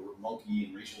calling out the word monkey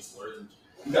and racial slurs. And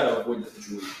you got to avoid the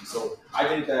situation. So I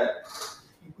think that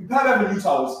Pat Bev in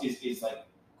Utah is like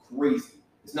crazy.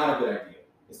 It's not a good idea.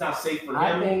 It's not safe for him.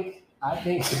 I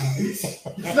think it's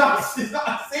not a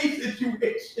safe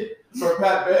situation for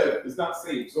Pat Bev. It's not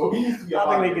safe. So he needs to be a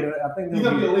buyout. He's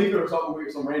gonna be a Laker or something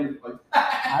weird, some random like.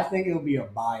 I think it'll be a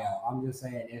buyout. I'm just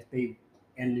saying, if they,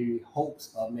 in the hopes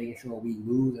of making sure we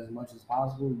lose as much as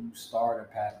possible, you start a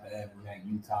Pat Bev in that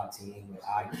Utah team with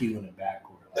IQ in the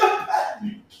backcourt.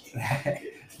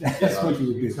 That's what you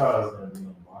would do. Utah is gonna be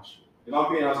on Washington. If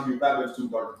I'm being honest with you, Pat Bev's too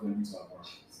dark to Utah.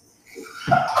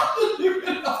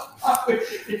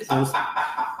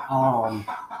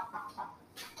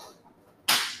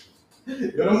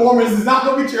 The Mormons is not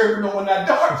gonna be cheering for no one that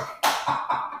dark.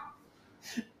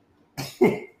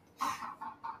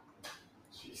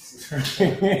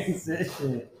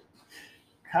 Transition.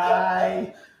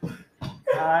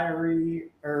 Kyrie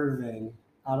Irving.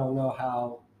 I don't know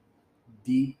how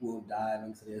deep we'll dive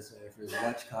into this, or if there's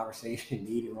much conversation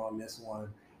needed on this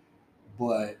one,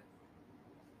 but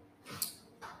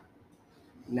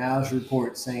now it's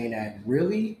reports saying that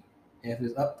really, if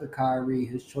it's up to Kyrie,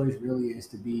 his choice really is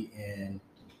to be in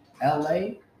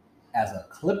LA as a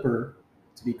Clipper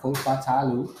to be coached by Ty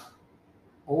Lue,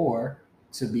 or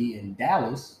to be in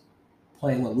Dallas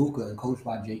playing with Luka and coached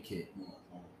by J. Kidd.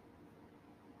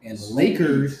 And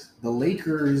the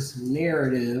Lakers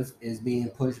narrative is being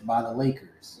pushed by the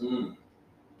Lakers.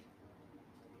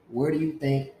 Where do you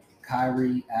think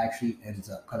Kyrie actually ends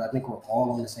up? Because I think we're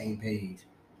all on the same page.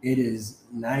 It is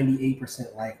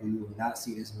 98% likely we will not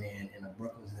see this man in a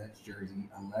Brooklyn Nets jersey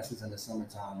unless it's in the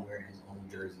summertime wearing his own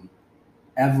jersey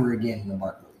ever again in the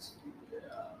Barclays.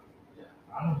 Yeah.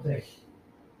 I don't think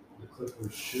the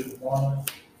Clippers should want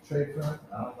to trade for him.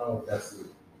 I don't know if that's a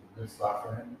good spot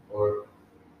for him, or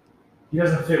he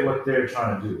doesn't fit what they're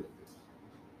trying to do.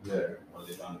 What are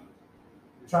they trying to do?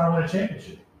 They're trying to win a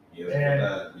championship. Yeah,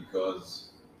 and because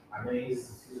I mean,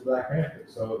 he's a Black Panther,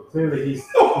 so clearly he's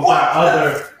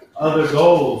got other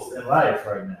goals in life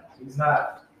right now. He's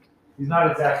not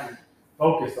exactly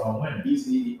focused on winning. He's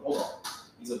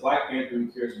a Black Panther who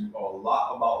cares a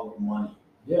lot about money.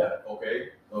 Yeah.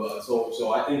 Okay.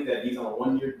 So I think that he's on a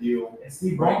 1-year deal. And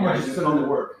Steve Ballmer just come to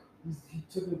work. He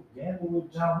took a gamble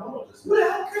with John Wall. Who the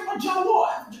hell cares about John Wall?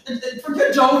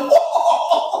 Forget John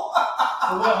Wall.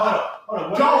 Hold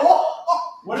on. John Wall.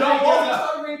 What John are Wall they is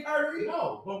starting Kyrie?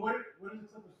 No, but what are the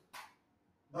Clippers?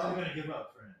 What are they going to give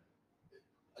up for him?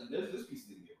 This piece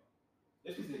didn't give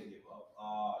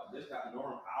up. There's got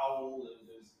Norman Powell.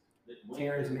 There's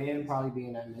Terrence Mann probably be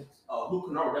in that mix. Luke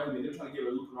Kennard definitely. They're trying to get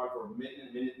rid of Luke Kennard for a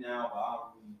minute now,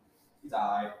 but he's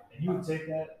alright. And you would take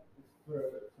that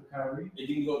for Kyrie? If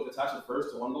you can go attach it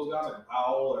first to one of those guys, like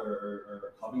Powell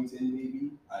or Covington,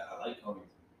 maybe. I like Covington.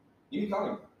 Give me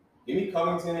Covington. Give me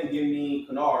Covington and give me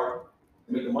Kennard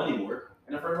to make the money work,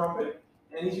 and a first round pick,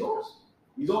 and he's yours.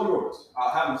 He's all yours. I'll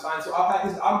have him sign. So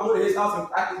I'll go to his house and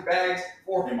pack his bags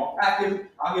for him. I'll pack him.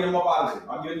 I'll get him up out of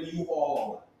there. I'll get him the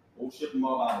U-Haul. We'll ship him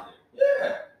up out of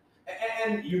there. Yeah.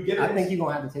 And you get it. I think you're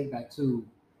gonna have to take back too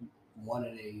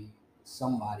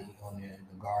somebody on the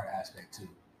guard aspect too,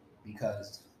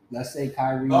 because let's say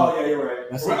Kyrie. Oh yeah, you're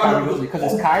right. Let's say Kyrie goes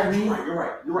because it's Kyrie. You're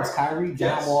right. It's Kyrie,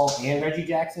 John Wall, and Reggie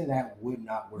Jackson. That would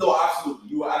not work. No, absolutely.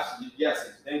 You are absolutely yes.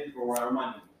 Thank you for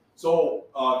reminding me. So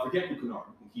forget Luke Kennard.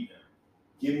 You can keep him.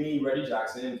 Give me Reggie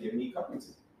Jackson and give me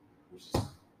Covington, which is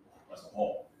that's a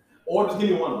haul. Or just give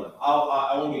me one of them.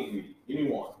 I won't get greedy. Give me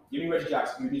one. Give me Reggie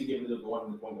Jackson. You need to give me the one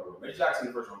in the point guard. Reggie Jackson,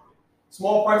 the first round pick.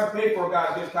 Small price to pay for a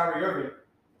guy against Kyrie Irving.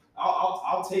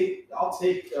 I'll take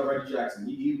Reggie Jackson.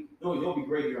 He'll be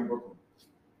great here in Brooklyn.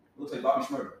 Looks like Bobby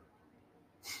Schmurder.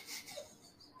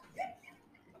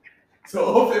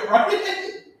 So hope it right.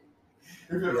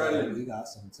 We got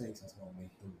some takes that's gonna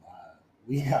make them live.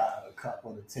 We got a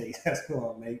couple of takes that's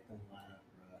gonna make them live,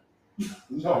 bro.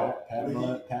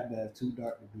 No, Pat Bev too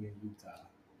dark to be in Utah.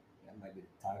 That might be the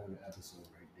title of the episode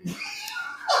right there.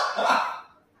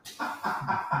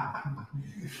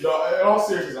 No, in all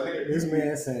seriousness, I think this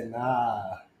man said,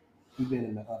 "Nah, he been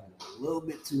in the oven a little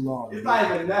bit too long." It's not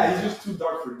even that. He's just too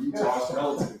dark for Utah. It's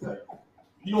relative. Like,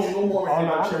 you don't know more than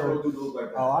that. Look like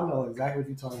that. Oh, I know exactly what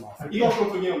you're talking about. He don't go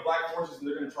for getting black horses and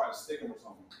they're gonna try to stick him or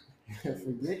something.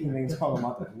 Forget you ain't talking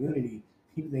about the community.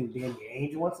 You think Danny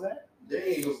Ainge wants that?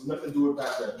 Danny Ainge has nothing to do with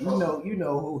that. You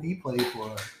know who he played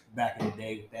for back in the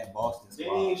day with that Boston squad.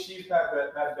 Danny and Chiefs Pat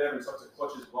Bevan starts to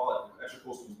clutch his wallet extra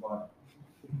close to his body.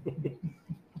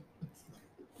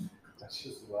 That's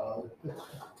just wild.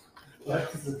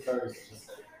 That's the first.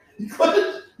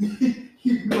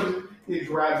 He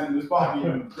grabs it in his pocket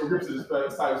and grips it as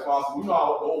tight as possible. You know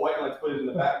how the old white guy likes to put it in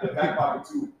the back pocket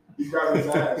too. He's grabbing his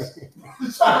ass.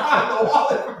 He's trying to hide the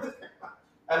wallet.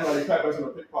 And like Pat Bevan's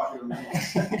gonna pickpocket him.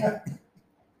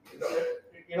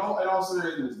 In all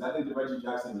seriousness, I think the Reggie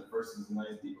Jackson in the first is a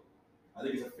nice deal. I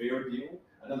think it's a fair deal.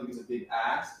 I don't think it's a big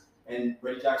ask. And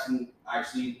Reggie Jackson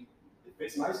actually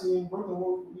fits nicely in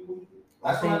Brooklyn.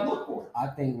 That's what I look for. I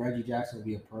think Reggie Jackson would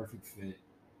be a perfect fit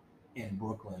in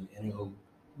Brooklyn. And it'll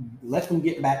let them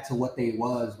get back to what they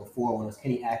was before when it was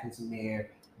Kenny Atkinson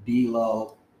there,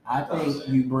 D'Lo. I think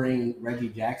you bring Reggie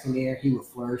Jackson there, he would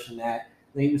flourish in that.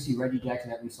 Then you would see Reggie Jackson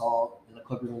that we saw in the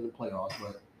Clippers in the playoffs.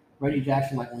 But Reggie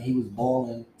Jackson, like when he was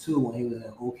balling too, when he was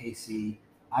in OKC,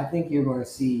 I think you're going to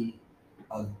see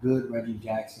a good Reggie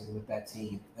Jackson with that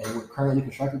team. And we're currently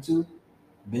constructed to,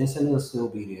 Ben Simmons will still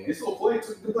be there. They still play.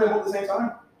 They play both at the same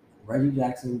time. Reggie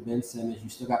Jackson, Ben Simmons. You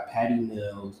still got Patty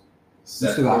Mills. Seth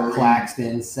you still got Curry,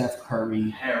 Claxton, Seth Curry.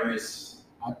 Harris.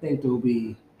 I think there'll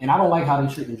be, and I don't like how they're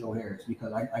treating Joe Harris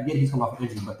because I get he's coming off an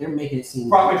injury, but they're making it seem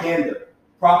Propaganda.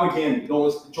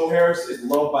 Joe Harris is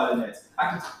loved by the Nets.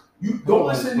 You don't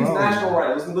listen to these national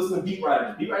writers. Listen to beat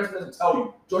writers. Beat writers doesn't tell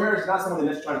you. Joe Harris is not someone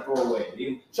the Nets trying to throw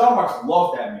away. Sean Marks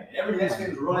loved that man. Every Nets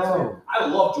fan is a real Nets fan. I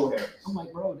love Joe Harris. I'm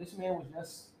like, bro, this man was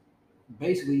just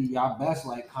basically y'all best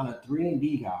like kind of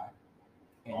 3-and-D guy,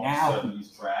 and all now of a sudden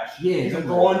he's trash. Yeah, he's a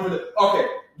throw-in for the. Okay,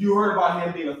 you heard about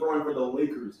him being a throw-in for the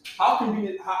Lakers. How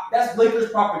convenient? That's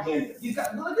Lakers propaganda. He's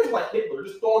got the Lakers like Hitler,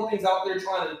 just throwing things out there,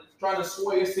 trying to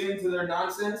sway us into their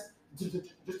nonsense, just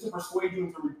to persuade you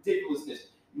into ridiculousness.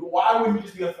 Why wouldn't you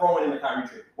just be a throw-in in the Kyrie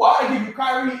trade? Why would I give you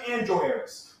Kyrie and Joe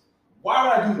Harris? Why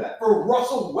would I do that for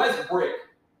Russell Westbrook?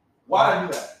 Why would I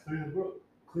do that? Clear the book.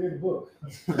 Clear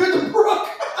the brook.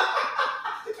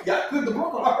 Yeah, clear the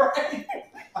brook. All right.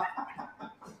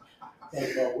 Talk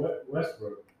about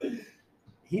Westbrook.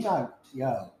 he not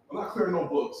yo. I'm not clearing no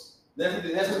books. That's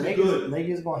what Niggas, good.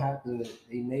 Niggas gonna have to.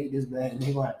 They made this bad, and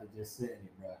they gonna have to just sit in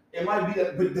it, bro. It might be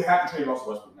that, but they have to trade Russell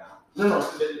Westbrook now. No.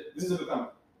 This is a good comment.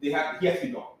 He has to be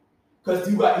gone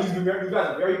because you guys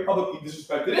have very publicly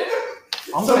disrespected him.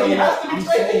 I'm So saying, he has to be I'm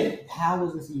traded. saying, how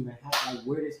does this even happen? Like,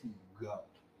 where does he go?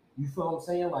 You feel what I'm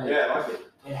saying? Like, Yeah, I like it.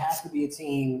 it has to be a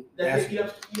team That eat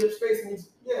up space and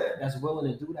that's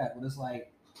willing to do that. But it's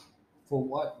like, for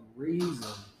what reason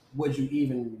would you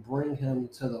even bring him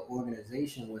to the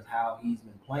organization with how he's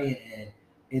been playing? And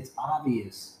it's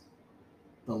obvious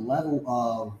the level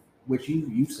of which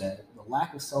you said, the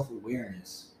lack of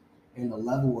self-awareness and the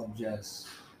level of just,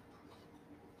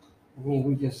 I mean,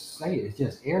 we just say it, it's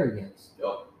just arrogance.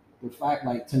 Yep. The fact,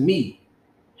 like, to me,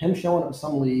 him showing up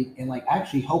some league and like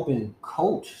actually helping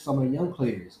coach some of the young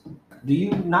players. Do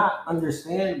you not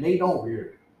understand? They don't.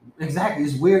 Weird. Exactly,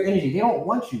 it's weird energy. They don't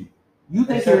want you. You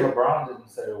They think said you're, LeBron didn't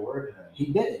say a word to him. he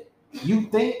didn't. You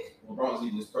think LeBron's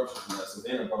eating his purchase from that, so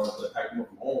then LeBron packed him up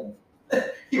from home.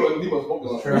 he was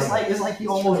focused on it's like he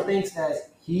almost thinks that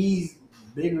he's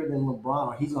bigger than LeBron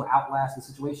or he's gonna outlast the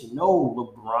situation. No,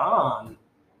 LeBron,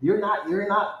 you're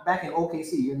not back in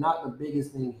OKC. You're not the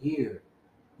biggest thing here.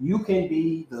 You can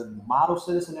be the model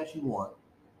citizen that you want.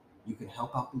 You can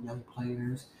help out the young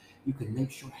players. You can make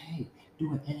sure, hey,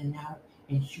 do an in and out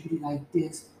and shoot it like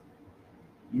this.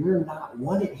 You're not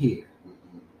wanted here.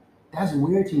 That's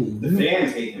weird to me. The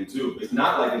fans hate him too. It's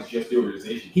not like it's just the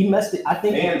organization. He messed it.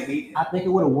 Fans hate him. I think it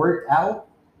would have worked out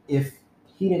if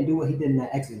he didn't do what he did in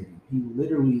that exit interview. He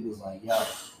literally was like, yo.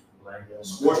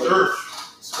 Scorched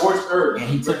earth. Scorched earth. And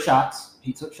he took shots.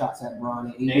 He took shots at Bron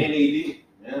and AD. And AD.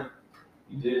 Yeah,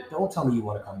 he did. Don't tell me you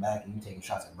want to come back and you taking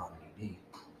shots at Bron and AD.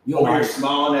 You Over don't here have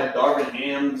smiling at Darvin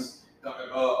Ham's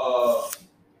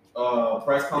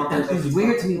press conference. It's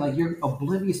weird to me. Like, you're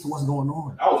oblivious to what's going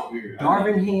on. That was weird.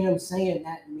 Darvin Ham saying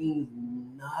that means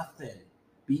nothing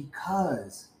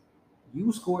because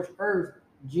you scorched earth.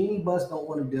 Jeannie Buss don't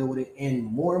want to deal with it, and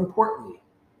more importantly,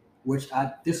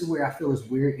 this is where I feel is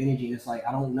weird energy. It's like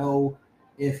I don't know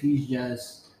if he's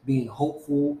just being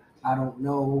hopeful. I don't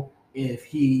know if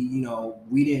he,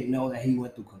 we didn't know that he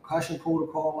went through concussion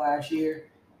protocol last year.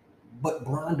 But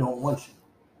Bron don't want you.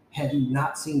 Have you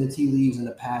not seen the tea leaves in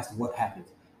the past? What happens?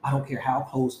 I don't care how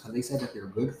close, because they said that they're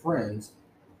good friends.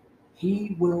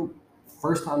 He will,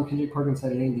 first time Kendrick Perkins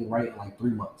said anything right in like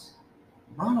 3 months.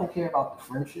 Bron don't care about the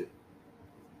friendship.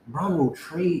 Bron will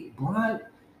trade. Bron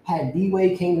had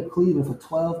D-Wade came to Cleveland for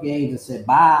 12 games and said,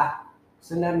 bye,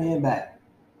 send that man back.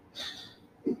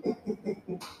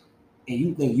 And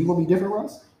you think you're going to be different,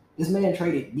 Russ? This man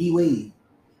traded D Wade.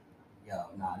 Yo,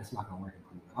 nah, this not gonna work in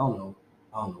Cleveland.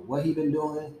 I don't know what he been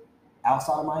doing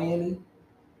outside of Miami.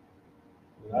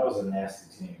 That was a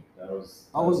nasty team. That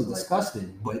was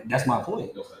disgusting. But that's my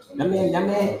point. That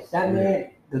man.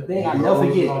 The thing I never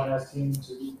forget.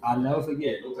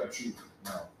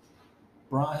 No.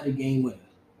 Bron had a game winner.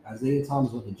 Isaiah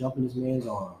Thomas went to jump in this man's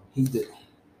arm. He did.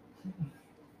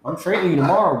 I'm trading you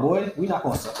tomorrow, boy. We not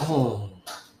gonna say,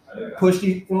 push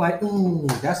you. I'm like,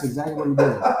 that's exactly what he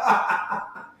did.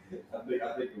 I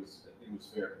think it was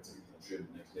fair until he was traded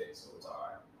the next day, so it's all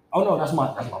right. Oh no, that's my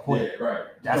point. Yeah, right.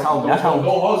 That's don't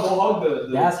hug the.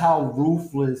 That's how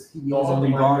ruthless he is in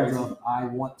regards of I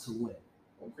want to win.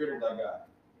 Don't cripple that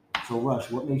guy. So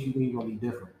Rush, what makes you think you're gonna be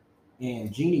different?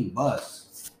 And Jeannie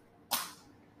Buss.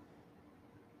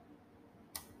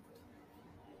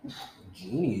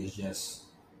 Jeannie is just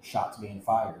shots being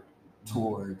fired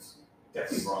towards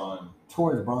Bron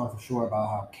for sure about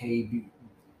how KB,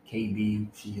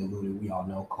 she alluded, we all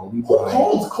know Kobe Who Bryant.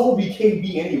 calls Kobe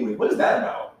KB anyway? What is that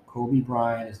about? Kobe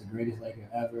Bryant is the greatest Laker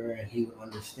ever, and he would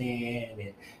understand,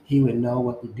 and he would know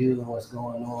what to do and what's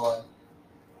going on.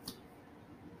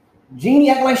 Jeannie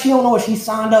acting like she don't know what she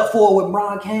signed up for with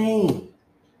Bron Kane.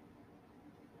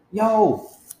 Yo,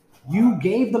 you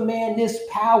gave the man this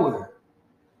power.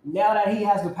 Now that he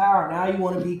has the power, now you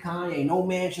want to be Kanye. No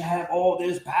man should have all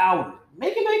this power.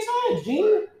 Make it make sense,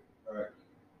 Jeannie. All right.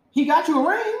 He got you a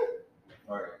ring.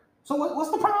 All right. So what's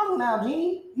the problem now,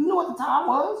 Jeannie? You know what the time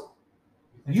was.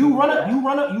 You run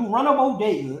a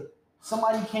bodega.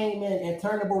 Somebody came in and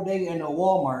turned the bodega into a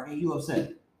Walmart, and you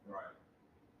upset. Right.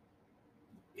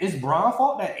 Is Bron's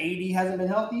fault that AD hasn't been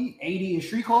healthy? AD is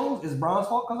street clothes. Is Bron's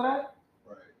fault because of that?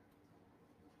 Right.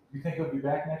 You think he'll be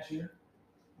back next year?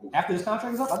 After this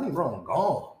contract is up, I think Bron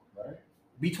gone. Right.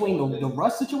 Between the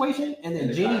Russ situation and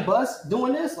then Jeannie Buss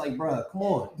doing this, like, bro, come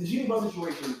on. The Jeannie Buss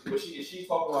situation, is she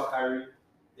talking about Kyrie?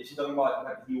 Is she talking about the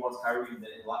fact that he wants Kyrie?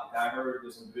 I heard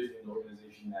there's some division in the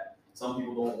organization that some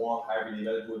people don't want Kyrie. They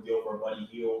better do a deal for Buddy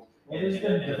Hield. Well, there's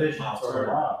been division for a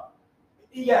while.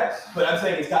 Yes, but I'm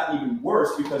saying it's gotten even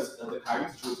worse because of the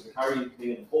Kyrie situation. The Kyrie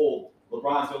being in the fold,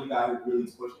 LeBron's the only guy who really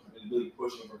is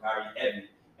pushing for Kyrie heavy.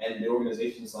 And the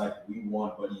organization's like, we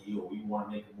want Buddy Hield. We want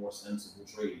to make a more sensible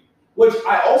trade. Which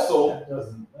I also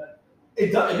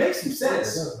it makes some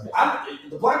sense.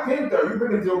 The Black Panther, you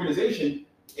bring into the organization,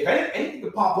 if anything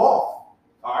could pop off,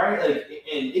 all right, like,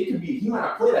 and it could be he might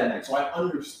not play that night. So I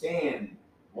understand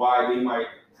why they might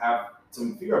have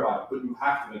some fear about it, but you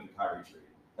have to make the Kyrie trade.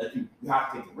 Like you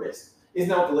have to take the risk. Isn't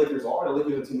that what the Lakers are? The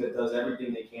Lakers are a team that does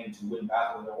everything they can to win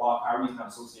basketball. And while Kyrie's not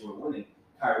associated with winning,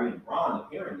 Kyrie and Bron, the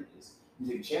pairing is. You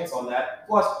take a chance on that.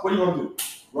 Plus, what are you going to do?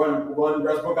 Run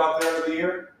Westbrook out there every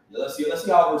year? Let's see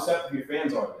how receptive your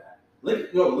fans are to that.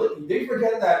 They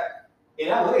forget that in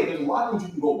LA, there's a lot of things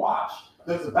you can go watch.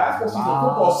 The basketball season, the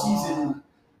football season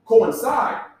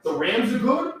coincide. The Rams are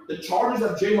good. The Chargers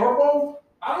have Jay Harbaugh.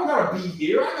 I don't gotta be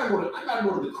here. I gotta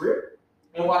go to the crib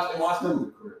and watch them in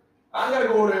the crib. I gotta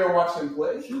go there and watch them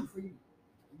play. Shoot for you.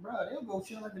 Bro, they'll go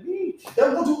chill at the beach.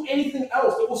 They'll go do anything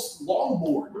else. They'll go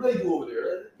longboard. What do they do over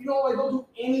there? They'll do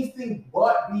anything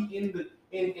but be in the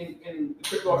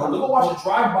crypto. They'll go watch a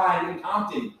drive-by in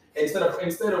Compton instead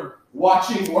of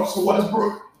watching Russell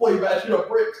Westbrook play bash up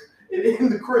bricks in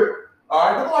the crib. All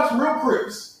right, they'll watch real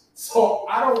cribs. So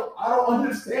I don't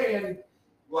understand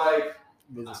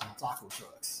visit some taco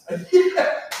trucks.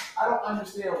 I don't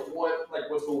understand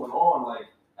what's going on.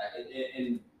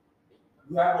 And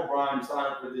you have LeBron, you sign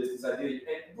up for this idea.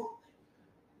 And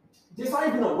there's not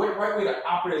even a right way to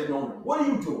operate as an owner. What are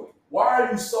you doing? Why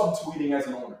are you subtweeting as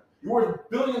an owner? You're worth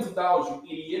billions of dollars,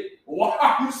 you idiot. Why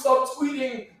are you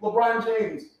subtweeting LeBron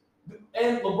James?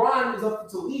 And LeBron is up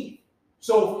to leave.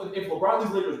 So if LeBron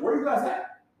leaves Lakers, where are you guys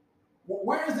at?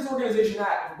 Where is this organization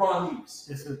at if LeBron leaves?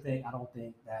 This is the thing. I don't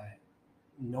think that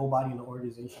nobody in the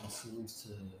organization seems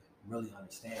to really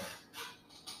understand.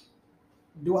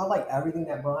 Do I like everything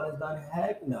that Bron has done?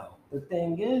 Heck no. The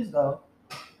thing is, though,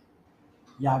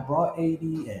 y'all brought AD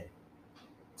in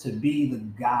to be the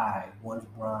guy once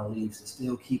Bron leaves to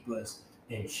still keep us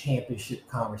in championship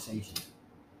conversation.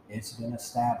 It's been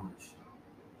established.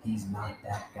 He's not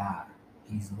that guy.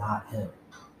 He's not him.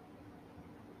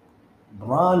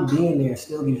 Bron being there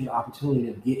still gives you the opportunity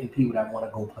of getting people that want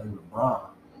to go play with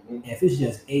Bron. Mm-hmm. If it's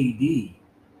just AD,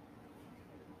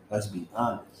 let's be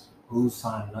honest. Who's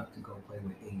signing up to go play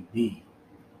with AD?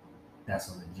 That's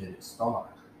a legitimate star.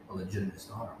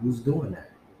 Who's doing that?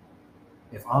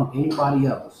 If I'm anybody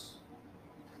else,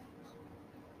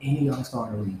 any other star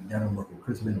in the league, Devin Booker,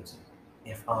 Chris Middleton,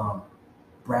 if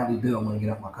Bradley Beal want to get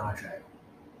up my contract,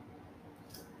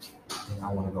 then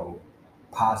I want to go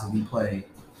possibly play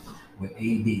with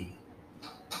AD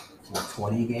for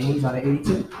 20 games out of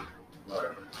 82. Right.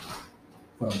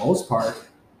 For the most part,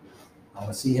 I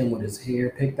would see him with his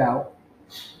hair picked out,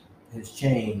 his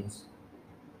chains,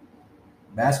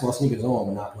 basketball sneakers on,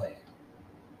 but not playing.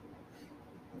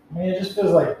 I mean, it just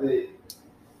feels like they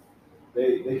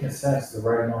can sense the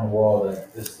writing on the wall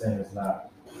that this thing is not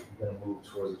going to move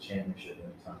towards a championship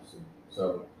anytime soon.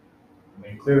 So, I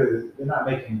mean, clearly they're not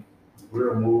making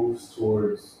real moves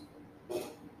towards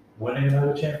winning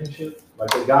another championship.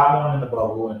 Like they got one in the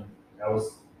bubble, and that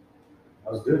was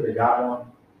good. They got one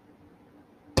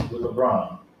with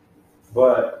LeBron,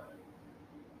 but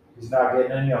he's not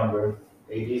getting any younger.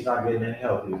 AD's not getting any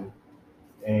healthier,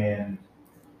 and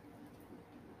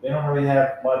they don't really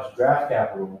have much draft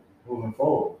capital moving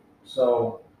forward.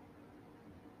 So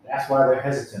that's why they're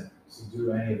hesitant to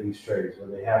do any of these trades where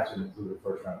they have to include a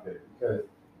first-round pick, because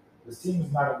this team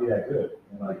is not going to be that good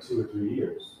in like 2 or 3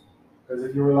 years. Because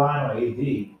if you're relying on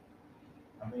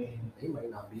AD, I mean, He might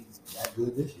not be that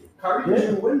good this year. Kyrie gives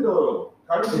you a window, though.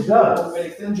 Kyrie gives you a window and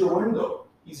extends your window.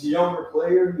 He's a younger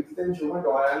player. He extends your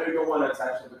window. I know you don't want to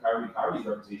attach him to Kyrie. Kyrie's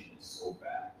reputation is so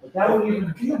bad. but that would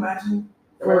even Can you imagine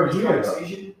for a Kyrie's year,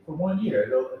 conversation? for 1 year.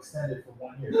 They'll extend it for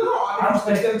 1 year. No, I I'm don't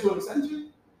saying- extend to an extension.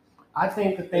 I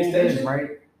think the thing Extension? is, right,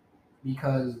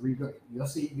 because you'll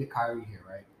see you get Kyrie here,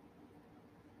 right?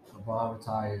 LeBron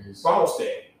retires. LeBron will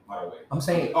stay, by the way. I'm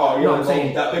saying, Oh, no, you're I'm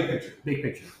saying that big picture. big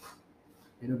picture.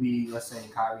 It'll be, let's say,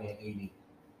 Kyrie and AD.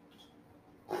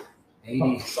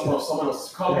 Someone else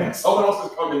is coming. Someone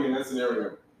else is coming in that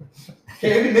scenario.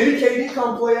 Maybe KD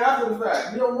come play after the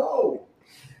fact. You don't know.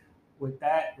 With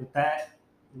that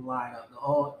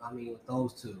lineup, with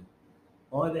those two,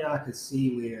 only thing I could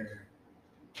see where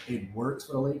it works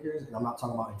for the Lakers, and I'm not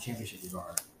talking about in championship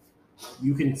regard,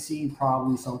 you can see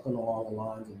probably something along the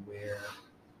lines of where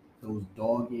those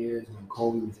dog years when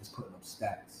Kobe was just putting up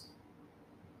stats.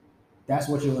 That's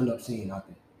what you'll end up seeing, I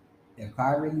think. If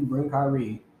you bring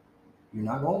Kyrie, you're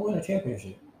not going to win a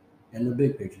championship in the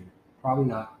big picture. Probably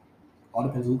not. All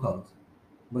depends who comes.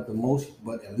 But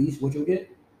at least what you'll get,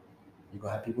 you're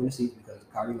going to have people in the seats because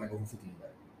Kyrie might go for 15 back.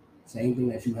 Same thing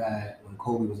that you had when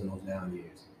Kobe was in those down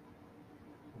years.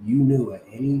 You knew at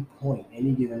any point,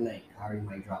 any given night, Kobe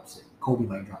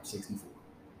might drop 64.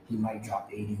 He might drop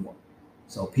 81.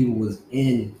 So people was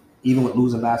in, even with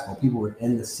losing basketball, people were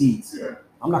in the seats. Yeah.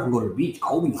 I'm not going to go to the beach.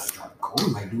 Kobe might drop.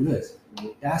 Kobe might do this.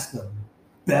 That's the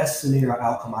best scenario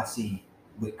outcome I see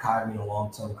with Kyrie in the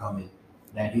long term coming,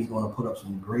 that he's going to put up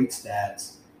some great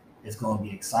stats. It's going to be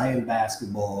exciting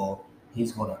basketball.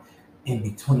 He's going to, in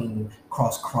between,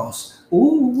 cross,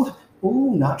 ooh,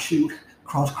 not shoot,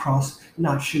 cross,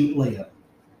 not shoot, layup.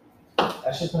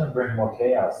 That's just going to bring more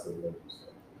chaos to the Lakers.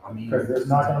 I mean, Because there's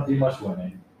not going to be much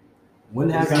winning.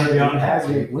 when's It's gonna be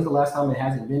unhappy. the last time it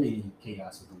hasn't been any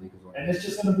chaos with the Lakers? And it's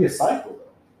just going to be a cycle,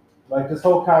 though. Like this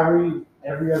whole Kyrie,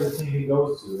 every other team he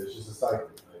goes to, it's just a cycle.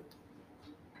 Like,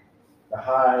 the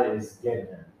high is getting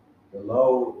him. The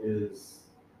low is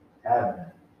having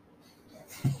him.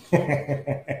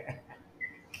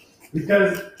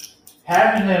 Because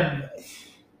having him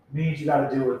means you got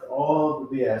to deal with all the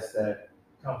BS that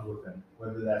comes with him,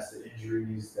 whether that's the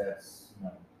injuries, that's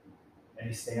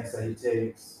any stance that he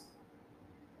takes,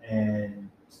 and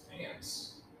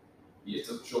Stance. He just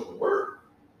doesn't show up to work.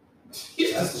 He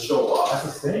just doesn't show up. that's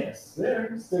a stance. There,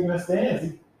 he's taking a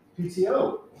stance.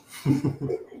 PTO.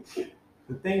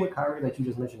 The thing with Kyrie that you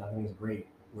just mentioned, I think is great,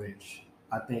 which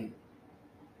I think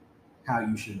how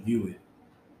you should view it.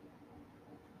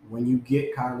 When you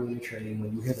get Kyrie in the trade,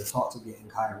 when you hear the talks of getting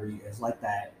Kyrie, it's like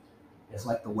that. It's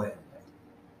like the wedding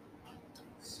day.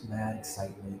 It's mad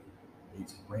excitement.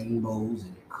 It's rainbows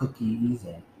and cookies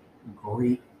and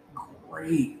great.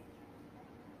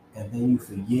 And then you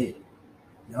forget,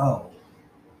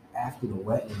 after the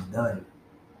wedding is done,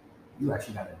 you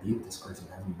actually got to deal with this person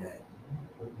every day.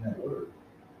 Putting that word.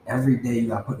 Every day you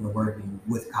got to put in the work in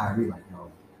with Kyrie, like,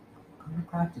 come to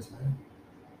practice, man.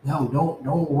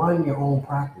 Don't run your own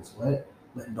practice. Let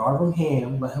Darvin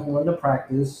Ham, let him run the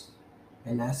practice,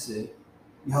 and that's it.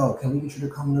 Can we get you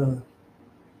to come to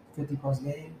 50 plus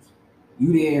games?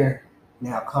 You there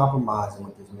now compromising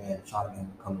with this man to try to get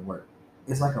him to come to work.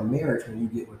 It's like a marriage when you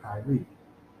get with Kyrie.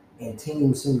 And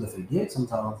teams seem to forget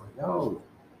sometimes, like, there's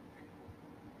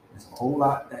a whole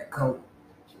lot that comes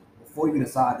before you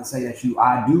decide to say that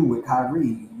I do with Kyrie.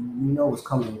 You know it's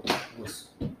coming with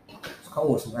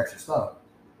some extra stuff.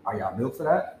 Are y'all built for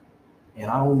that? And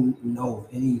I don't know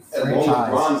if any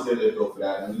franchise. LeBron's there built for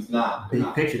that, and he's not. Big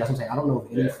picture. That's what I'm saying. I don't know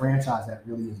if any franchise that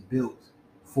really is built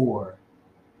for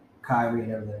Kyrie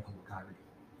and everything that comes with Kyrie.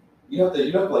 You have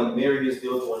to like marry this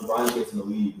deal to when Bronny gets in the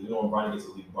league. When Bronny gets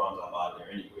in the league, Bron's out there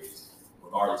anyways.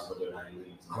 regardless of whether or not he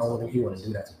leaves. I don't think he want to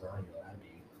do that to Bronny.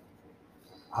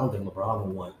 I don't think LeBron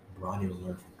would want Bronny to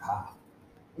learn from Kyle.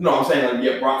 No, I'm saying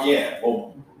like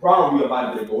well, Bron will be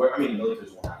about to go. I mean, the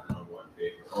Lakers won't have the number 1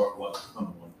 pick or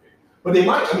number 1 pick, but they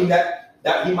might. I mean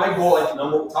that he might go like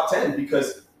top 10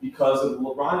 because of the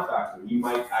LeBron factor. He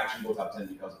might actually go top 10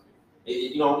 because of it.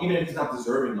 Even if he's not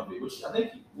deserving of it, which I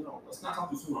think let's not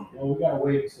talk too soon on him. Well, we gotta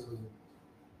wait until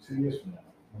 2 years from now.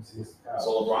 Once he gets to college. So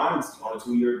LeBron's on a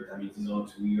 2-year. I mean, he's on a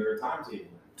 2-year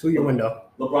timetable. 2-year window.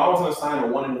 LeBron was going to sign a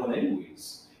 1-and-1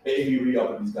 anyways. If you re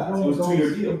up with these guys, it was a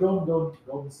 2-year deal.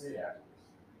 Golden State afterwards.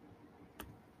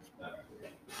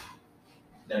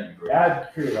 That'd be great.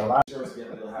 That'd create a lot. Sure,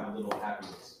 they'll have a little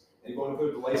happiness. And going to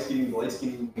put the light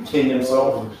skin king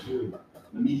himself,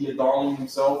 the media darling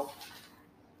himself,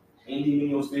 Andy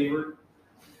Minio's favorite.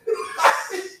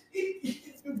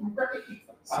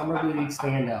 Summer League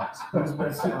standouts. Who's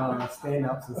best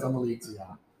standouts in Summer League to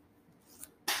y'all?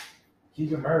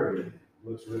 Keegan Murray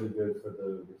looks really good for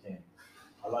the Kings.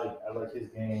 I like his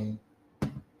game.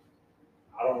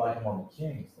 I don't like him on the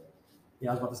Kings though. Yeah,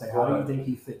 I was about to say, how do you think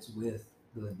he fits with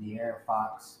the De'Aaron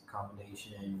Fox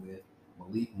combination with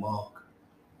Malik Monk?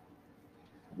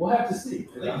 We'll have to see.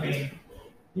 I mean,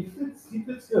 he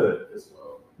fits good.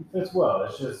 He fits well.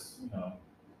 It's just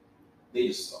they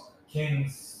just suck.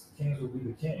 Kings will be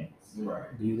the Kings.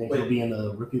 Right. Do you think he'll be in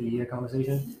the Rookie of the Year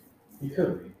conversation? He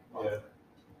could be. Yeah.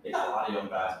 They got a lot of young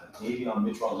guys. Davion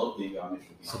Mitchell, I love Davion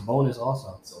Mitchell. Sabonis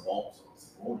also.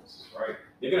 Sabonis, right?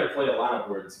 They're gonna play a lineup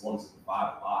where Sabonis is the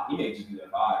 5 a lot. He may just do that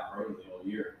 5 early all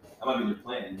year. That might be their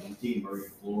plan. And then Keegan Murray the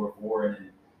floor 4, and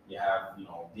then you have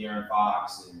De'Aaron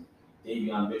Fox and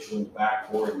Davion Mitchell in the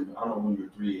backcourt. And I don't know who your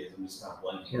 3 is. I'm just kind of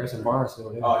blanking. Harrison Barnes still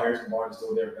there. Oh, Harrison Barnes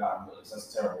still there. God,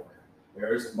 that's terrible, man.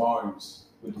 Harrison Barnes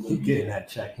with the He getting that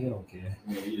check. He don't care.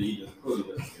 Yeah, he clearly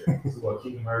doesn't care. So what?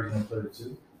 Keegan Murray's gonna play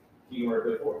 2. Keegan Murray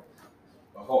played 4.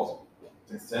 How old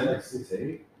is he? 6'10"? Like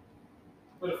 6'8".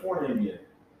 Played a 4 in the NBA.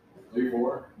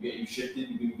 3-4. You shifted.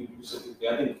 You shifted.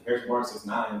 I think Harrison Barnes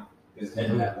 6'9". His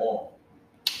head that long.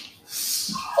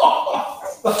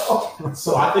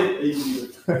 So I think he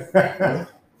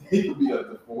could be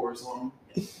the 4 or something.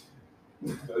 I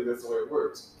think that's the way it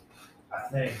works. I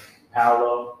think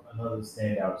Paolo, another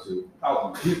standout too.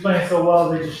 Paolo, He's playing so well,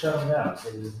 they just shut him down.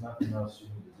 So there's nothing else you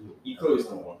need to do. he clearly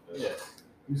still won. Yeah,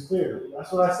 he's clear.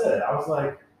 That's what I said. I was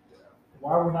like,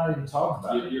 why are we not even talking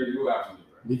about it? You're absolutely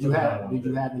right. Did you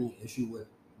have any issue with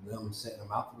them setting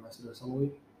him out for the rest of the summer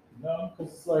week? No,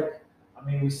 because it's like,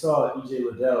 we saw EJ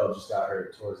Liddell just got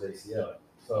hurt towards ACL.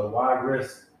 So why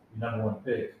risk your number 1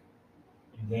 pick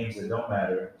in games that don't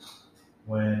matter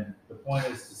when the point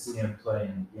is to see him play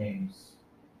in games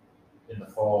in the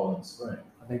fall and spring?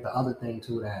 I think the other thing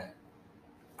too that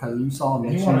because you saw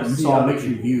mixed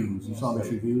reviews,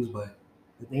 but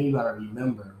the thing you gotta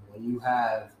remember when you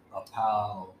have a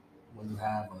Powell, when you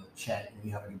have a Chet, when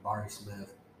you have a Jabari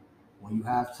Smith, when you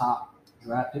have top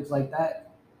draft picks like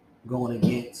that going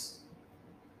against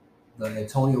the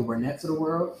Antonio Burnett's of the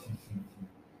world,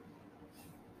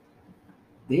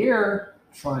 they're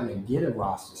trying to get a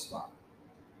roster spot.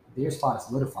 Their spot is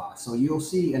solidified. So you'll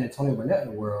see an Antonio Burnett in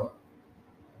the world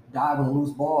dive on a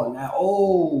loose ball and now,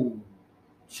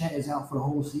 Chet is out for the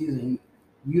whole season.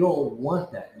 You don't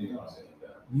want that. You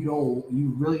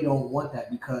really don't want that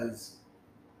because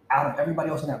out of everybody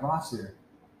else in that roster,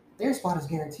 their spot is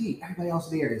guaranteed. Everybody else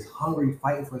there is hungry,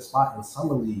 fighting for a spot in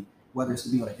Summer League, whether it's to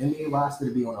be on an NBA roster,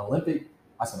 to be on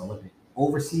an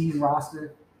overseas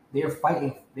roster. They're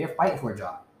fighting for a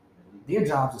job. Their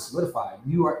jobs are solidified.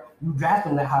 You draft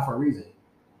them that high for a reason.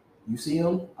 You see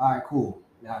them? All right, cool.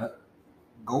 Now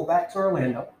go back to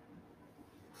Orlando.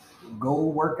 Go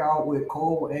work out with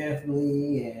Cole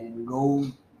Anthony and go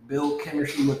build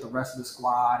chemistry with the rest of the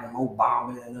squad and go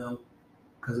bombing in them.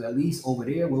 Because at least over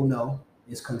there, we'll know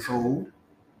it's controlled.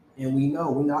 And we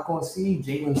know we're not going to see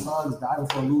Jalen Suggs diving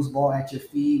for a loose ball at your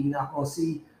feet. We're not going to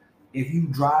see if you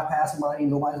drive past somebody,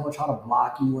 nobody's going to try to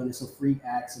block you and it's a freak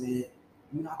accident.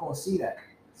 You're not going to see that.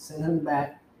 Send him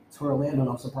back to Orlando. And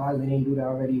I'm surprised they didn't do that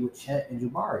already with Chet and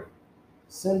Jabari.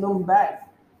 Send them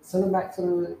back. Send them back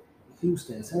to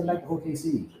Houston. Send them back to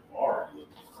OKC. Jabari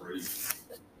looking crazy.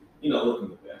 Looking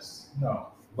the best. No,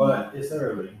 but it's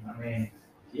early.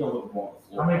 He don't look on the floor.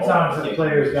 How many times have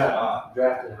players got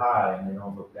drafted high and they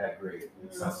don't look that great?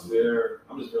 That's fair.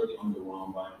 I'm just really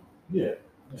underwhelmed by him. Yeah.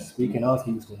 Speaking of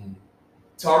Houston,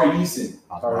 Tari Eason.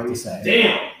 I was about to say.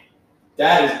 Damn.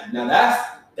 That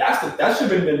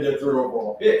should have been their 3rd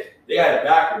overall pick. They got it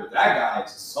backwards. That guy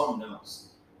is something else.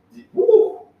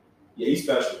 Woo. Yeah, he's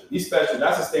special.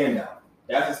 That's a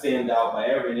standout. By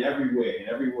every way, in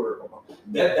every word.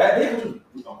 That they have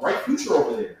a bright future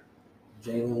over there.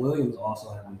 Jalen Williams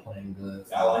also have been playing good.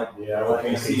 I like Yeah, I like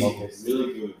OKC. OKC.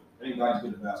 Really good. I think Grimes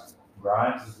good at basketball.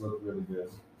 Grimes has looked really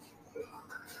good.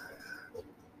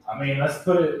 I mean, let's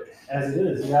put it as it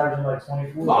is. He's averaging like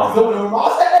 24. Miles over there,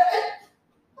 Miles.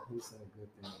 Who said a good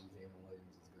thing that Jalen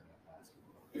Williams is good at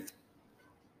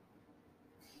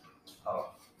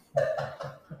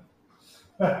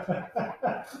basketball?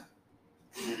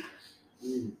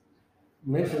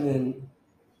 Mentioning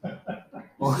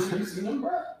You seen him,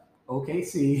 bro?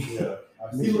 OKC. Yeah.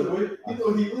 He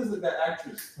lives like that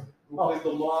actress who plays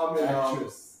the mom in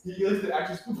he lives the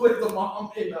actress who plays the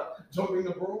mom in Jumping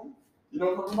the Broom. You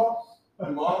know what I'm talking about?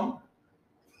 The mom.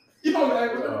 You know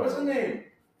that? What's her name?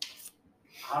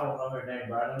 I don't know her name,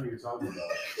 but I know who you're talking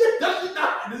about. Does she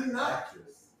not? Does he not?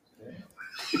 Actress. Damn.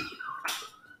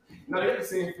 No, they have the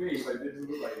same face. Like they just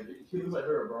look like he looks like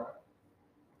her, bro.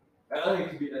 I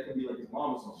think that could be like his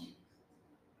mom or something.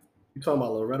 You talking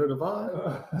about Loretta Devine?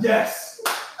 Yes.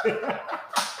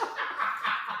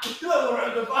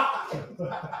 Loretta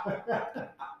Devine.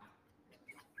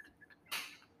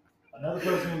 Another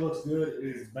person who looks good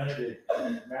is Benedict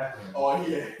Mathurin. Oh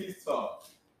yeah, he's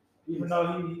tough. Even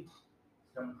though he's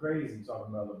coming crazy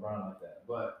talking about LeBron like that.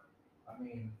 But, I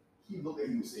mean, He looked like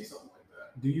he would say something like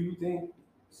that. Do you think,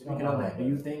 speaking of that, do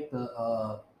you think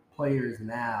the players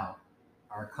now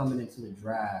are coming into the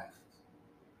draft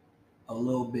a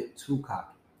little bit too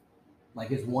cocky?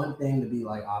 Like, it's one thing to be,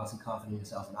 like, obviously confident in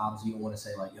yourself, and obviously you want to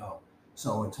say, like, yo,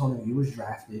 so Antonio, you was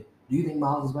drafted. Do you think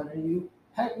Miles is better than you?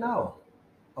 Heck no.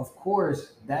 Of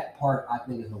course, that part I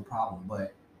think is no problem,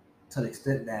 but to the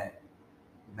extent that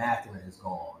Mathurin is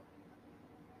gone,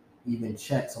 even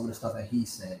check some of the stuff that he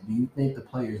said, do you think the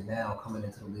players now coming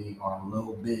into the league are a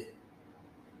little bit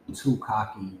too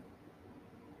cocky?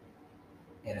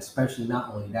 And especially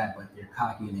not only that, but they're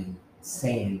cocky and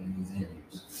saying it in these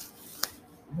interviews.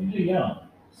 I mean, they're young,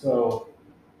 so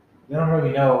they don't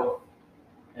really know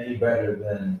any better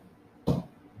than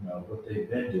what they've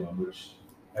been doing, which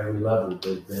every level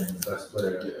they've been the best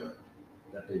player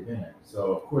that they've been at.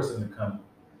 So of course they're gonna come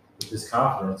with this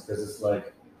confidence because it's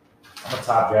like, I'm a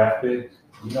top draft pick.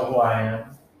 You know who I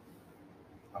am.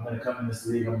 I'm gonna come in this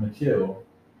league. I'm gonna kill.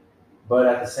 But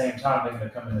at the same time, they're gonna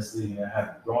come in this league and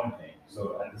have growing pains.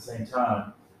 So at the same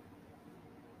time,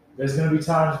 there's gonna be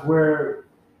times where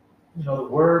the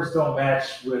words don't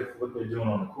match with what they're doing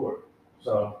on the court.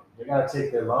 So they gotta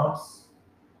take their lumps,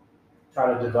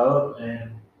 try to develop,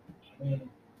 and I mean,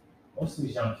 most of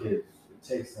these young kids, it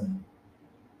takes them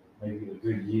maybe a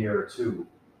good year or two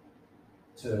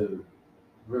to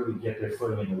really get their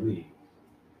footing in the league.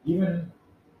 Even,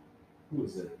 who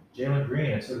was it? Jalen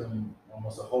Green, it took him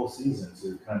almost a whole season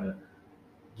to kind of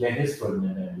get his footing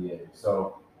in the NBA.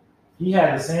 So he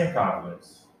had the same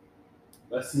confidence.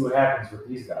 Let's see what happens with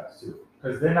these guys too.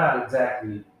 Because they're not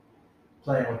exactly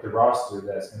playing with the roster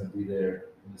that's going to be there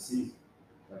in the season.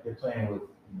 Like they're playing with,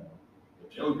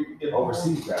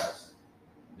 overseas guys.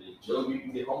 Joe, you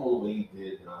can get humble the way he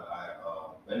did. A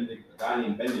guy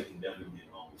named Benedict can definitely get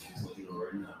humble. Just let you know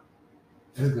right now.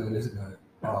 It's good.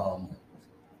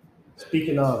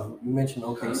 Speaking of, you mentioned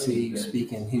OKC, you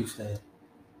speak in Houston.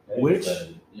 Which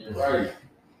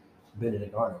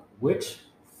Benedict Arnold. Which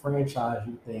franchise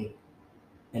you think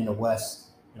in the West,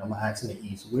 and I'm gonna ask in the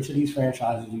East, which of these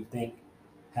franchises you think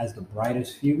has the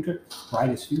brightest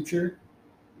future,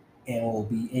 and will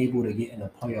be able to get in the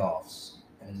playoffs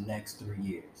in the next 3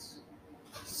 years?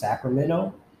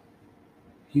 Sacramento,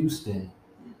 Houston,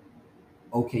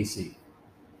 OKC.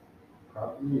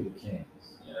 Probably the Kings.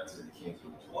 Yeah, that's it. The Kings are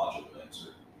a logical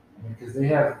answer. I mean, because they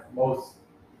have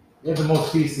the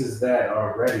most pieces that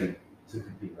are ready to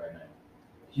compete right now.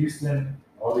 Houston,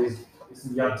 it's a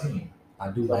young team. I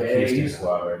do like like Houston Houston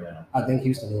squad right now. I think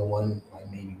Houston is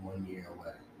maybe 1 year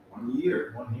away. 1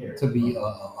 year. 1 year. To be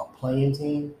a playing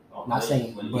team. Not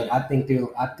saying, but I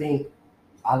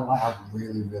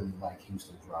really, really like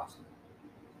Houston's roster.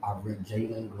 I read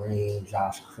Jalen Green,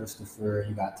 Josh Christopher,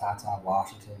 you got Tata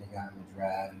Washington, they got in the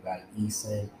draft, you got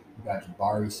Eason, you got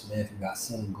Jabari Smith, you got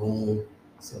Sengun.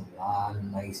 It's a lot of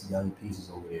nice young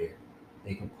pieces over there.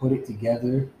 They can put it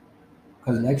together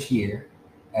because next year,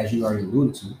 as you already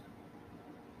alluded to,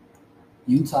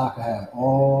 Utah can have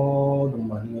all the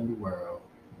money in the world.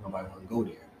 Nobody want to go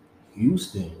there.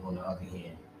 Houston, on the other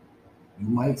hand, you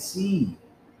might see,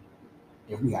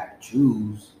 if we had to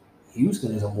choose,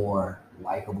 Houston is a more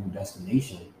likable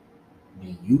destination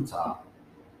than Utah.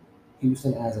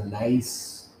 Houston has a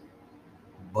nice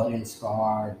budding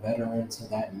star veteran to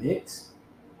that mix.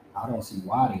 I don't see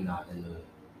why they're not in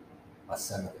a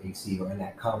 7th, 8th seed or in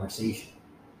that conversation.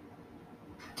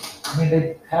 I mean,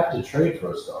 they have to trade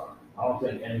for a star. I don't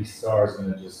think any star is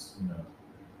going to just,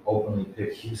 openly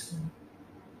pick Houston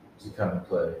to come and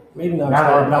play. Maybe not a Now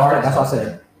star. that That's what I Art's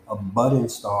said. A budding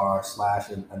star /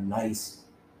 a nice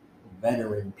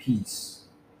veteran piece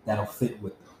that'll fit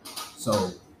with them.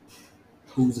 So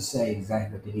who's to say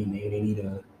exactly what they need? Maybe they need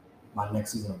by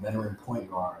next season a veteran point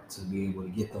guard to be able to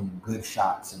get them good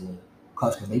shots in the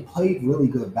clutch because they played really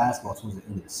good basketball towards the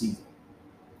end of the season.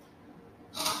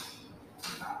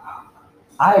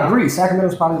 I agree.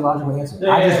 Sacramento's probably the logical answer.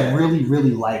 Yeah, I just yeah.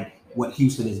 really like what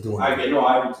Houston is doing. I do too.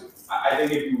 I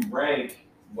think if you rank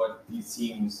what these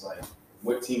teams like,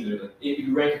 what teams are like, if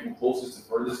you rank them closest to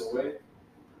furthest away,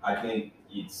 I think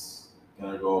it's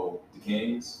gonna go the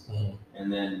Kings,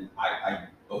 and then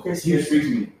OKC intrigues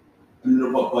me.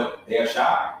 But they have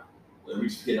Shy. We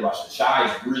forget about Shy.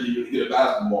 Shy is really good at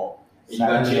basketball. And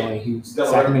Sacramento and Houston.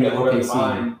 Sacramento and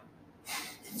OKC.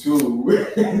 Two.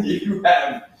 You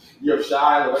have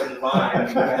Shy, the West Divine.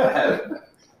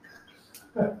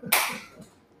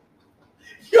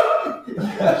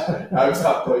 I was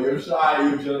top though. You're Shy. You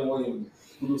have Jalen Williams,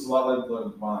 who looks a lot like the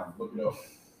West Divine. Look it up.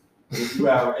 If you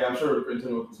have, I'm sure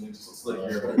Nintendo was just a slick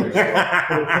here, but we're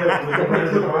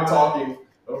talking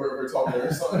or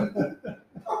something.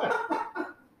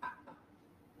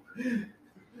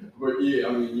 But yeah, I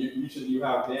mean, you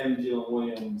have Dan, Jalen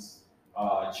Williams,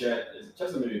 Chet.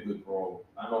 Chet's gonna be a good pro.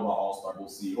 I don't know about All Star. We'll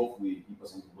see. Hopefully, he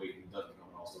puts some weight and he does become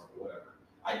an All Star or whatever.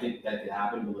 I think that could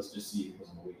happen, but let's just see if he puts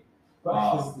some weight.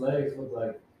 But his legs look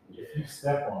like if you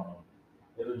step on them,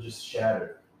 it'll just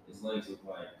shatter. His legs look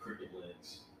like cricket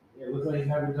legs. Yeah, it looks like he's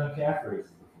never done calf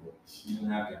raises before. He doesn't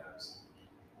have calves.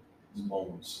 His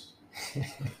bones.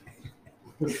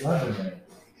 The Slender Man.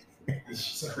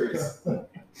 It's just crazy.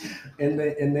 In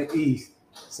the East,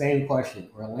 same question.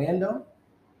 Orlando,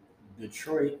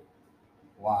 Detroit,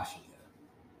 Washington.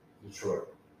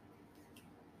 Detroit.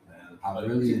 Man, I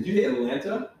really- did you hit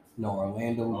Atlanta? No,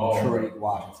 Orlando, Detroit,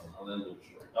 Washington. Orlando,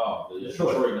 Detroit. Oh, the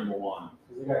Detroit. Detroit number one.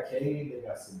 They got Cade, they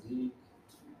got Sadiq,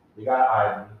 they got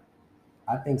Ivy.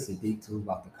 I think Sadiq too is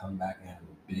about to come back and have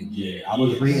a big Yeah, year. I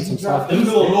was reading some stuff. The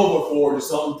Villanova forward is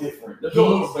something different. The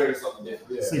Villanova player is something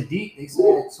different. Yeah. Sadiq, they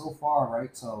said so far,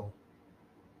 right? So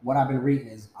what I've been reading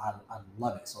is I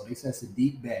love it. So they said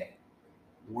Sadiq Bey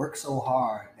worked so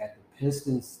hard that the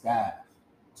Pistons staff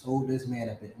told this man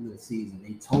at the end of the season,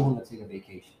 they told him to take a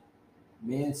vacation.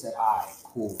 Man said, all right,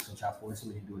 cool. Since y'all forced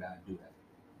me to do that, I'll do that.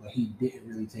 But he didn't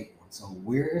really take one. So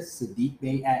where is Sadiq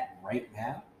Bey at right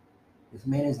now? This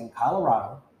man is in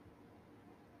Colorado,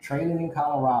 training in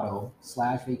Colorado /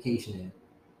 vacationing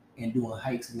and doing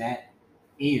hikes in that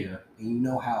air. And you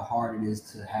know how hard it is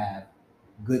to have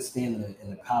good stamina in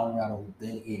the Colorado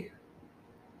thin air.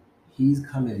 He's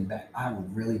coming back. I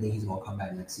really think he's going to come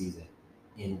back next season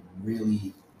and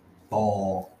really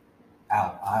ball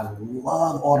out. I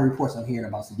love all the reports I'm hearing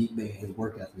about Sadiq Bey and his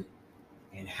work ethic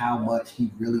and how much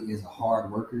he really is a hard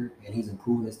worker and he's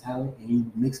improving his talent. And you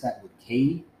mix that with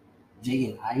Cade, Jay,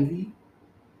 and Ivy,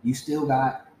 you still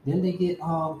got. Didn't they get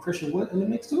Christian Wood in the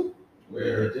mix too?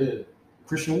 Where? They did.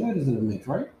 Christian Wood is in the mix,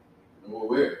 right? Well,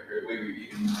 where? Wait,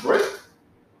 in Detroit?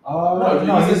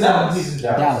 No, he's in Dallas. He's in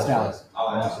Dallas.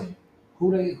 Oh,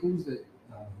 Who's the?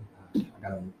 I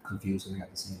got them confused. So they got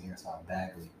the same hairstyle.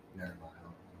 Bagley. Never mind. I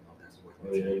don't know if that's what.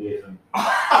 They gave him.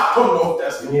 I don't know if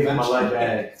that's They gave him a light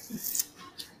bag.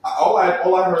 All I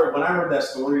heard when I heard that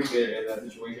story and that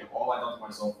situation, all I thought to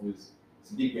myself was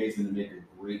Sadiq Bey's going to make a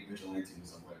great vigilante in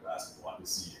some way basketball. I can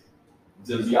see it.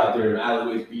 To be out there in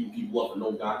alleyways beating people up for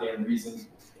no goddamn reason.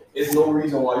 There's no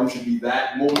reason why you should be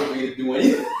that motivated to do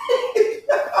anything.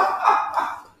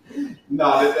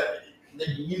 No,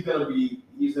 he's gonna be.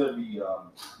 They're gonna be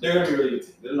really good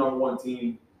team. They're the number one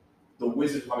team. The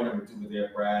Wizards probably number two with their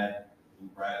Brad.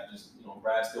 And Brad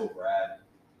Brad's still Brad.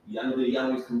 I know he's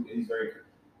very,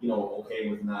 okay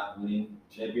with not winning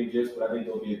championships, but I think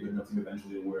they'll be a good enough team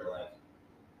eventually where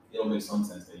it'll make some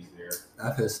sense that he's there.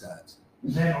 I've heard stats.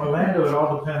 Man, Orlando, it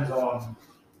all depends on.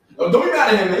 Don't be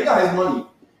mad at him, man. He got his money.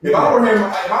 If I were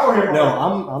him,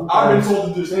 No, I've been told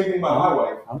to do the same thing by my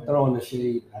wife. I'm throwing the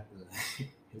shade at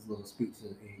his little speech to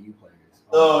the AAU players.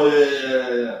 Oh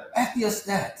yeah. F your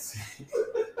stats.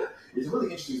 It's a really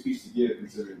interesting speech to give,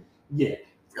 considering. Yeah,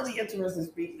 really interesting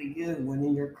speech to give when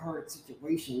in your current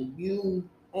situation you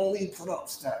only put up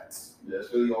stats. Yeah,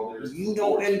 it's really all there is. You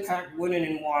don't impact winning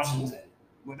in Washington,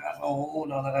 but that's a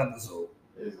whole other episode.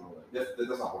 That's not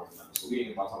worth it. So we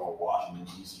ain't about to talk about Washington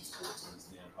DC sports on this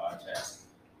damn podcast.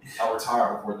 I'll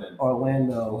retire before then.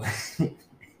 Orlando. I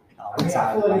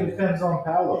feel like it depends on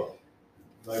Paolo.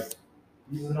 Like,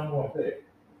 he's the number one pick.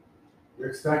 You're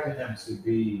expecting him to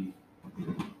be,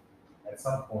 at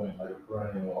some point, like a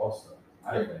perennial all-star,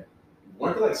 I think.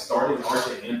 weren't they like starting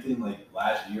RJ Hampton like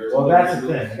last year? Or Well, something? that's the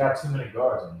thing. They got too many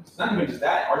guards on this. It's not even just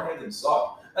that. RJ Hampton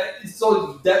sucked. Like,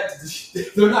 so that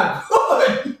they're not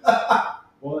good.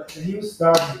 Well, he was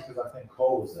starting because I think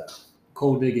Cole was out.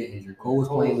 Cole did get injured. Cole was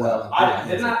playing well.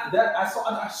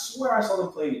 I swear I saw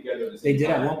them playing together. At the They same did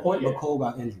time. at one point, Yeah. but Cole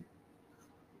got injured.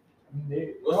 I mean, they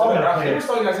They were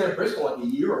starting Isaiah Briscoe like a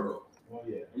year ago. Well,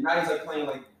 yeah. And now he's like playing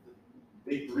like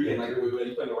big three and like when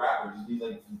he's playing the rappers, he's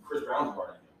like Chris Brown's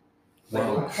guarding him.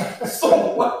 Like,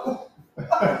 so what?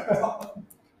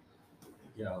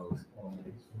 Yo, Well,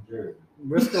 he's from Jersey.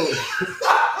 Briscoe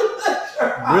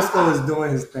is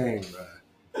doing his thing, bro.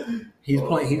 He's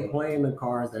playing the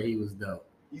cards that he was dealt.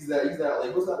 He's that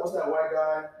like what's that white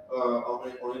guy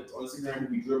on Instagram who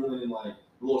be dribbling and like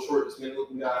a little short, skinny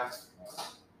looking guy.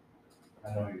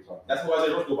 I know who you're talking That's what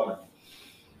Isaiah Briscoe about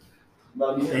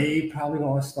to be. They probably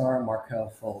gonna start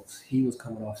Markelle Fultz. He was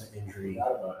coming off an injury,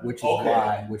 about. which is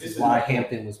Okay. why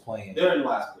Hampton was playing. They're in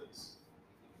last place.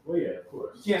 Well, yeah, of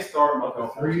course. You can't start Markel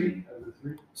Three.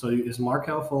 So it's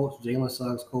Markelle Fultz, Jalen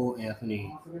Suggs, Cole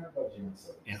Anthony, I forgot about Jalen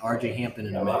Suggs. and RJ Hampton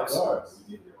in the A lot of mix. guards.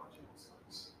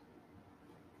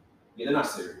 Yeah, they're not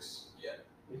serious. Yeah.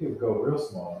 They could go real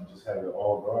small and just have it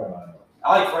all guard lineup.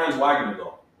 I like Franz Wagner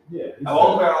though. Yeah.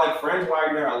 I like Franz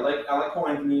Wagner. I like Cole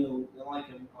Anthony. I like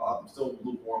him. I'm still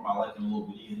lukewarm, but I like him a little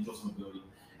bit. He shows some ability.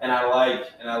 And I like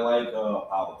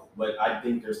Paolo. But I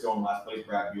think they're still in last place.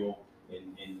 Brad Beal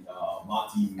and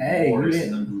Monty Morris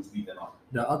and them dudes beat them up.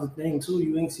 The other thing too,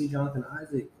 you ain't see Jonathan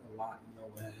Isaac a lot,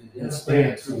 in his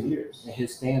stayed stance, 2 years. and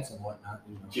his stance and whatnot.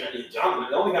 Jonathan,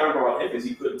 the only thing I remember about him is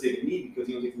he couldn't take a knee because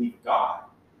he was taking a knee for God.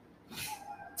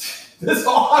 That's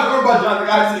all I remember about Jonathan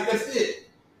Isaac.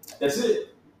 That's it.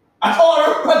 That's all I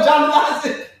remember about Jonathan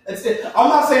Isaac. That's it. I'm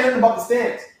not saying anything about the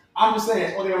stance. I'm just saying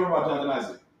that's all I remember about Jonathan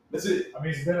Isaac. That's it. I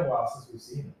mean, it's been a while since we've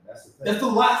seen him. That's the thing. That's the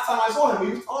last time I saw him.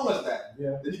 He was telling us that.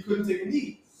 Yeah. That he couldn't take a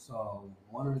knee. So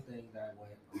one of the things that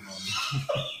went.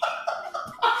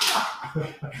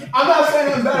 I'm not saying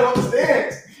anything bad about the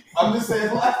stance. I'm just saying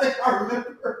the last thing I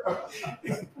remember.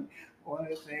 One of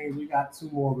the things, we got two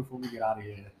more before we get out of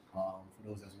here. For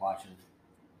those that's watching,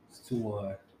 it's two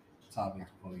more topics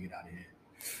before we get out of here.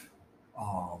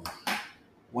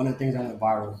 One of the things that went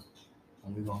viral,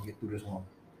 and we're gonna get through this one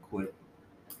quick.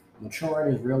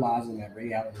 Maturing is realizing that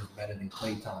Ray Allen is better than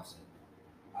Klay Thompson.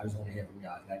 I just want to hear from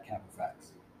y'all. Is that cap or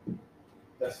facts?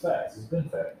 That's facts. It's been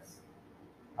facts.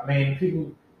 I mean,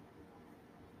 people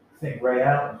think Ray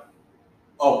Allen.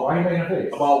 Oh, Why are you making a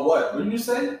face? about what? What did you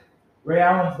say? Ray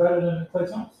Allen's better than Klay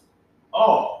Thompson.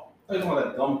 Oh, I just want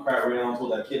that dumb crap Ray Allen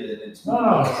told that kid that. No.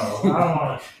 I don't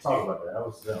want to talk about that. That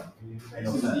was dumb. He made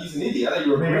no sense. He's an idiot. I thought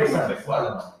you were Made no agreeing with sense. him.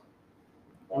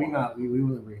 What? We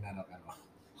wouldn't bring that up at all.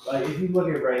 Like, if you look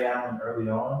at Ray Allen early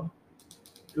on,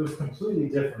 it was completely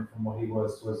different from what he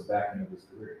was towards the back end of his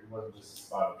career. He wasn't just a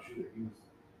spot-up shooter. He was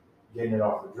getting it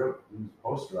off the dribble. He was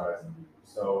posterizing people.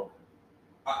 So,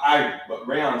 But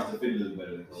Ray Allen's definitively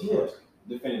better than Klay Thompson.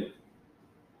 Definitively.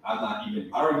 I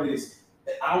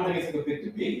don't think it's like a big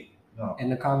debate. no. In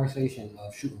the conversation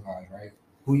of shooting guards, right?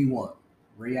 Who you want?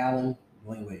 Ray Allen,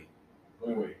 Dwayne Wade.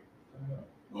 Wait.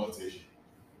 No hesitation.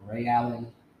 Ray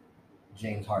Allen,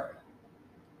 James Harden.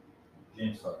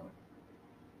 James Harden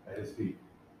at his peak.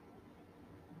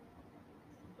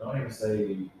 Don't even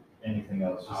say anything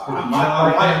else. Just I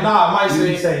might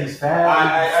you say say he's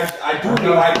fat. I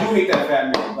do hate that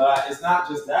fat man, but it's not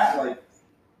just that. Like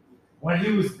When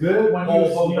he was good, when he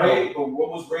was but what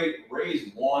was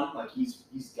Ray's one? Like he's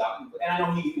got, and I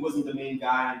know he wasn't the main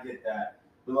guy. I get that,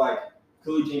 but like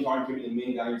clearly James Harden can be the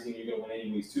main guy on your team. You're gonna win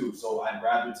anyways too. So I'd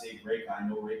rather take Ray. I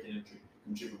know Ray can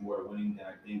contribute more to winning than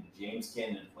I think James can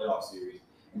in a playoff series,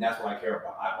 and that's what I care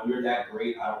about. When you're that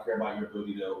great, I don't care about your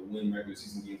ability to win regular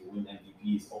season games, to win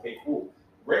MVPs. Okay, cool.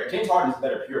 James Harden is a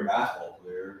better pure basketball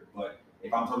player, but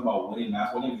if I'm talking about winning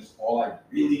basketball games, which is all I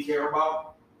really care about.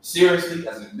 Seriously,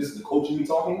 this is the coach in me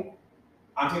talking.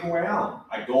 I'm taking Ray Allen.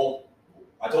 I don't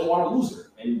want a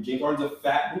loser, and James Harden's a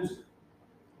fat loser.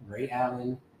 Ray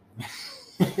Allen.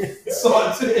 So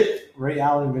that's it. Ray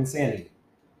Allen, Vinsanity.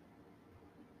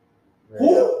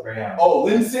 Who? Ray Allen. Oh,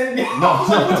 Lynn Sandy. No.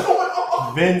 What's going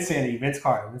on? Vinsanity. Vince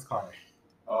Carter. You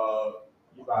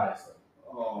biased.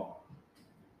 Oh.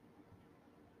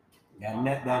 That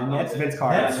Nets Vince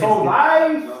Carter. That's whole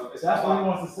life. No, it's That's not- what he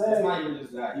wants to It's say. not even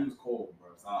just that. He was cold,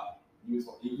 bro. It's not. He was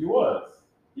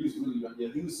really good. Yeah,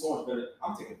 he was so much better.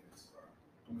 I'm taking Vince, bro.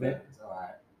 Vince. All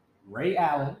right. Ray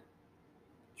Allen,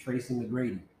 Tracy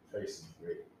McGrady. Tracy,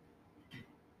 great.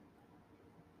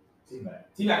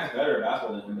 T-Mac. T-Mac is better at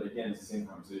basketball than him, but again, it's the same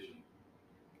conversation.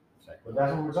 But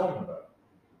that's what we're talking about.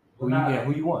 Who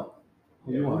you want?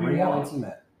 Who you want? Ray Allen,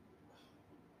 T-Mac.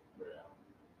 Ray Allen.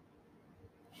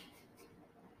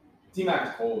 T-Mac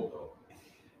is cold though.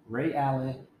 Ray Allen,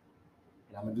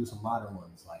 and I'm gonna do some modern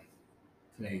ones like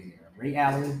today's era. Ray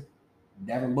Allen,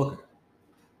 Devin Booker.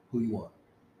 Who you want?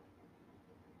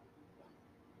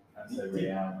 I'd say Ray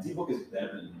Allen. D-Book is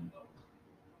better than him though.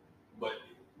 But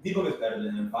D-Book is better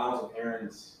than him. Finals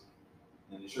appearance,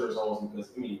 and it sure is always because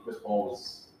Chris Paul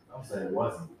was. I'll say it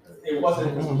wasn't. It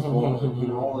wasn't because Chris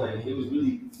Paul. Like, it was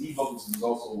really D-Book was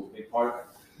also a big part.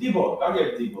 D-Book, I'll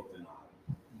give D-Book the nod.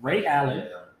 Ray Allen,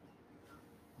 Yeah.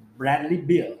 Bradley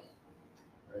Beal.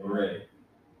 Ray.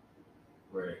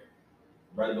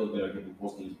 Bradley Bill's better giving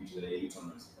post-game speeches at AAU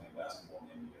tournaments and playing basketball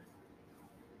in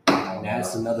the NBA.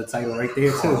 That's another title right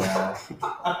there too.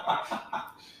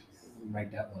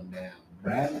 Write that one down.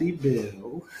 Bradley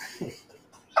Beal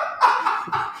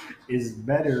is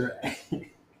better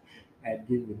at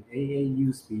giving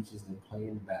AAU speeches than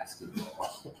playing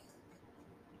basketball.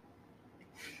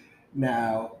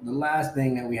 Now, the last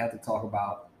thing that we have to talk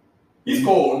about. He's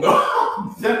cold, no.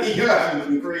 You're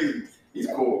having crazy. He's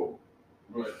cold.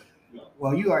 But,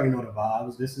 well, you already know the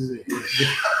vibes. This is it.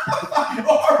 You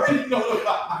already know the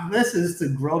vibes. This is to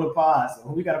grow the pod. So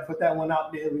we got to put that one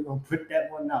out there. We're going to put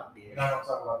that one out there. You're not going to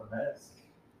talk about the Mets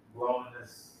blowing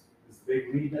this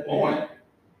big lead that they Oh, had?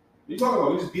 You talking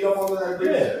about we just beat up on that?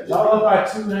 Yeah, y'all up by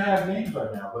 2.5 games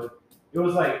right now, but it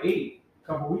was like 8 a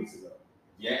couple weeks ago.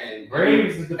 Yeah, and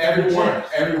Braves is the everyone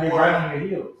right on your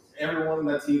heels. Everyone on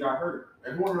that team got hurt.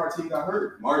 Everyone on our team got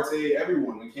hurt. Marte,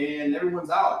 everyone, McCann, everyone's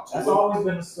out. So That's always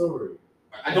been the story.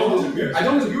 I don't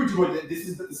disagree with you, but this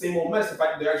is the same old mess. The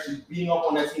fact that they're actually beating up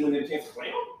on that team when they have a chance to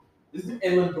play them.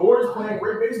 And Lindor is playing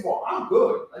great baseball. I'm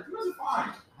good. Like, you guys are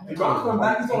fine. If Brown's coming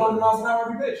back, he's at 100 miles an hour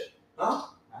every pitch. Huh?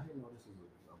 I didn't know this was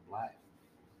a black.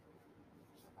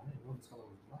 I didn't know this color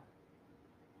was black.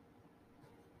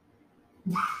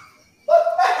 What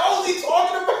the hell is he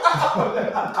talking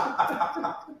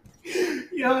about?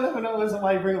 You never know when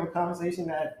somebody bring up a conversation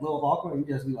that a little awkward, you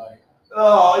just be like,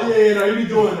 Oh, yeah, no, you be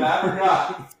doing that.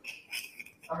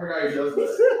 I forgot he does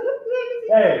that.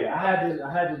 Hey, I had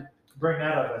to bring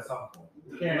that up at some point.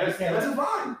 That's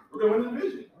fine. We're going to win the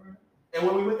division. And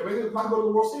when we talk about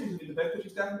the World Series, we need the best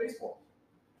pitching staff in baseball.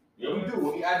 You know what we do?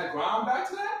 When we add the ground back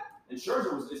to that, and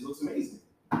Scherzer it looks amazing.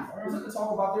 There's nothing to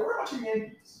talk about there. We're about your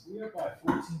Yankees. We are by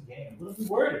 14 games. What are we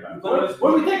worried about?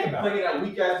 What are we thinking about? Playing that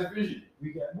weak-ass division.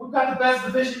 We've got the best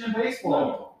division in baseball.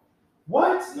 No.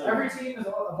 What? No. Every team is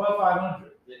above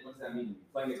 500. What does that mean?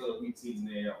 Playing against other weak teams in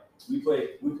the AL. We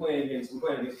playing against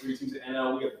 3 teams in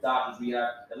NL. We have the Dodgers. We have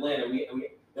Atlanta.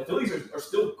 The Phillies are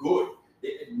still good.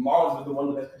 Marlins are one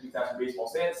of the best pitching staffs in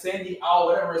baseball. Sandy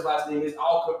whatever his last name is,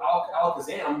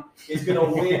 Alakazam is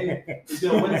gonna win. Is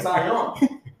gonna win the Cy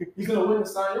Young. He's gonna win the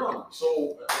Cy Young. So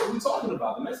what are we talking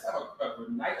about? The Mets have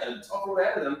a tough road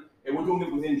ahead of them, and we're doing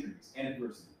it with injuries and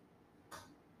adversity.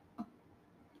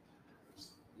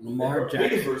 Lamar Jackson.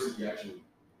 Big adversity, actually.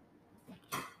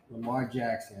 Lamar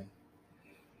Jackson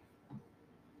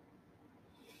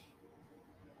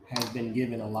has been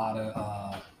given a lot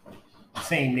of the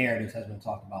same narratives has been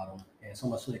talked about him, and so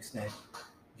much to the extent.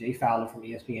 Jay Fowler from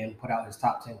ESPN put out his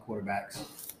top 10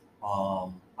 quarterbacks.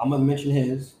 I'm gonna mention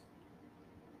his.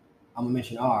 I'm gonna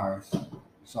mention ours.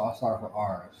 So I'll start with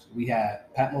ours. We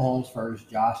had Pat Mahomes first,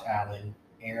 Josh Allen,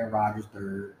 Aaron Rodgers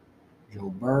third, Joe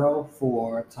Burrow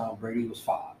 4, Tom Brady was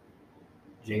 5.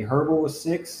 Jay Herbal was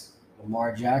 6,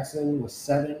 Lamar Jackson was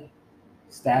 7,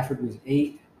 Stafford was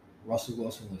 8, Russell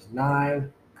Wilson was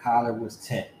 9, Kyler was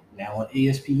 10. Now on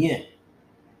ESPN,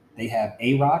 they have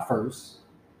A-Rod first,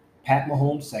 Pat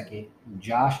Mahomes second,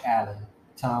 Josh Allen,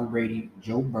 Tom Brady,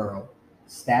 Joe Burrow,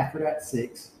 Stafford at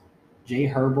 6, Jay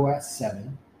Herbal at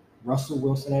 7, Russell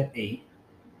Wilson at 8,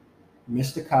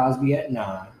 Mr. Cosby at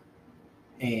 9,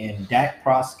 and Dak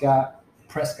Prescott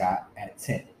at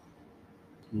 10.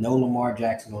 No Lamar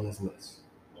Jackson on this list.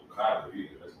 No Kyler either.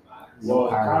 That's nice. No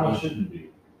Kyler shouldn't be.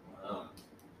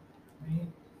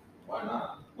 Why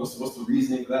not? What's the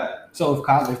reasoning for that? So if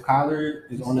Kyler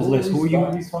is on this list,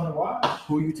 He's fun to watch.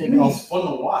 who are you He's taking off? fun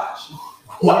to watch.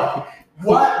 What?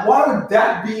 Why would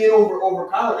Dak be in over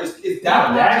Kyler? Is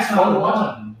Dak not just fun to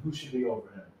watch? Who should be over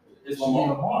him? It's Should be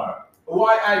Lamar. Lamar.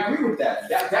 Well, I agree with that.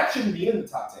 That shouldn't be in the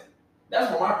top 10. That's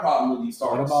what my problem with these What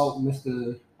starters. about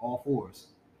Mr. All Fours?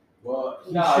 Well,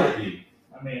 He should be.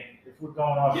 I mean, if we're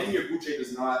going off. Getting your boot shape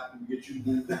does not get you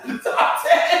moved in the top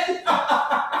 10.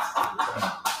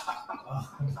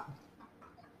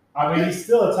 I mean, he's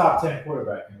still a top 10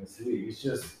 quarterback in this league. It's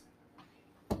just,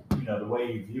 the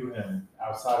way you view him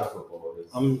outside of football is.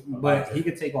 But he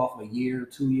could take off a year,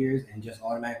 2 years, and just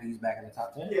automatically he's back in the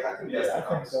top 10. Yeah, I think that's I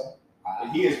think so.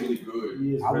 He is really good.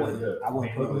 He is I really wouldn't- good. I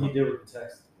wouldn't look put what him he did with the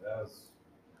Texans.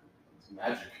 It's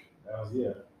magic. That was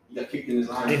yeah. He got kicked in his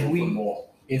eye. If for we- football.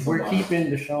 If we're Somebody. keeping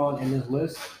Deshaun in this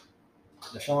list,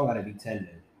 Deshaun got to be 10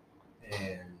 then.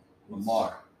 And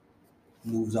Lamar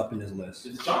moves up in this list.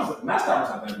 Matt Stafford's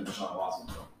not better than Deshaun Watson,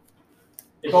 though.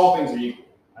 If all things are equal.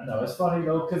 I know it's funny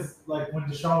though, because like when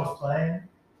Deshaun was playing,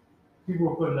 people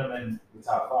were putting him in the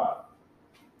top 5.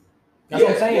 That's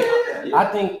what I'm saying. Yeah. I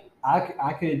think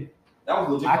I could That was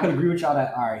legit. I could agree with y'all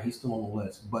that all right, he's still on the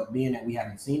list, but being that we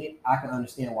haven't seen it, I can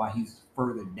understand why he's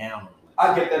further down on the list.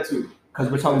 I get that too. Because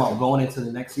we're talking about going into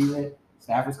the next season.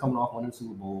 Stafford's coming off winning the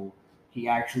Super Bowl. He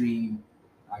actually,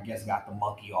 I guess, got the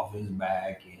monkey off his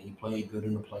back, and he played good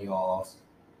in the playoffs.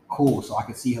 Cool. So I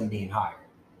can see him being higher.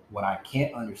 What I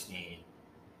can't understand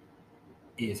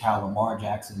is how Lamar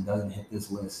Jackson doesn't hit this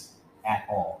list at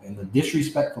all. And the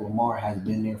disrespect for Lamar has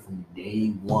been there from day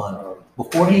one.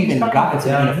 Before he even got into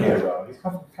the down here, NFL. though. He's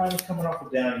kind of coming off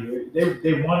a down year.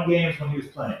 They won games when he was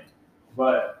playing,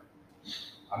 but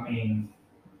I mean,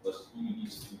 You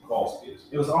call skills.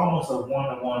 it was almost a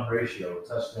 1-to-1 ratio,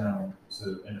 touchdown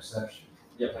to interception.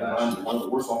 Yeah, but one of the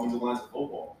worst offensive lines in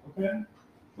football. Okay,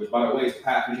 Which, by the way, is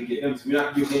Pat. We should get him. We're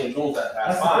not going to give Dan Jones that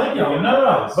pass. that's the thing, though.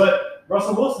 No. But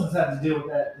Russell Wilson's had to deal with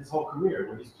that his whole career,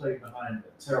 where he's played behind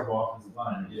a terrible offensive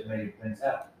line and just made things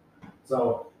happen.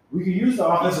 So we can use the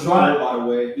He offensive struggled, line. by the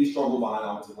way. He struggled behind the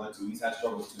offensive line, too. He's had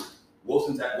struggles, too.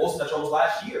 Wilson had struggles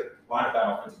last year behind a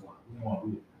bad offensive line. You want to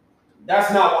be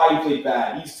That's not why he played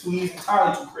bad. He's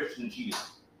entirely too Christian and cheated.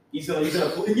 He's gonna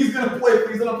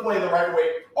play the right way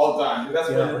all the time. That's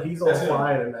what He's that's on him.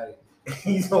 fire tonight.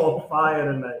 He's on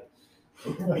fire tonight.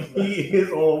 He is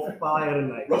on fire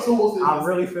tonight. Russell Wilson. I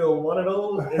really feel one of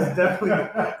those is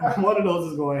definitely one of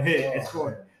those is going to hit.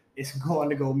 It's going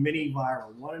to go mini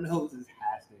viral. One of those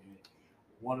has to hit.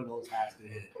 One of those has to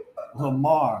hit.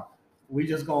 Lamar,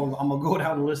 I'm gonna go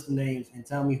down the list of names and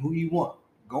tell me who you want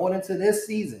going into this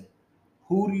season.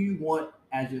 Who do you want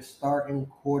as your starting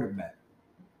quarterback?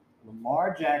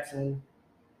 Lamar Jackson,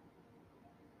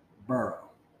 Burrow.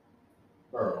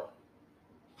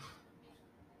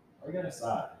 I got to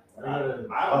decide. This is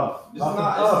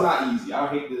not easy. I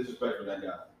hate the disrespect for that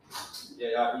guy.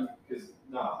 Yeah, because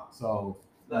So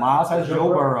Miles has Joe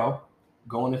Burrow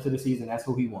going into the season. That's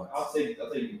who he wants. I'll take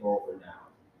Burrow for now.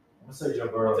 I'm gonna say Joe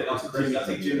Burrow. I'll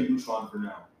take Jimmy Neutron for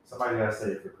now. Somebody gotta say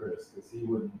it for Chris, because he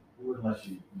wouldn't let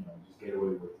you, just get away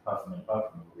with puffing and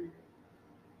puffing over here.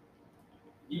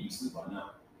 You'd be asleep by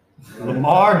now.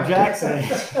 Lamar Jackson.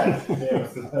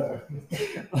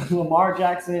 Lamar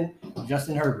Jackson,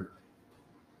 Justin Herbert.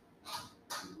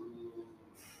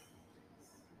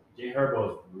 Jay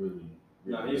Herbo's really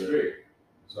No, he's good. great.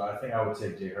 So I think I would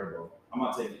take Jay Herbo. I'm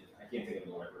not taking it. I can't take it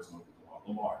the right person.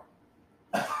 Lamar.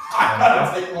 I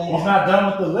gotta take He's Lamar. not done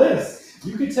with the list.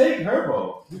 You could take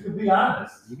Herbo. You could be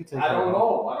honest. You could take. I don't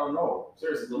Herbert. know.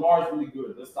 Seriously, Lamar's really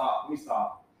good. Let's stop. Let me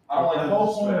stop. I don't like the the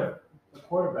whole point disrespect. of the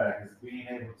quarterback is being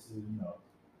able to,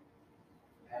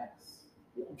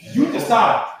 pass. You just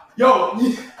stop. Yo,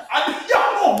 Miles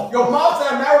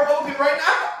sounds mad Republican right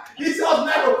now. He sounds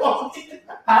mad Republican.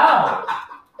 How?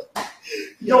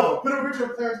 Yo, put a picture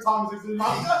of Clarence Thomas in my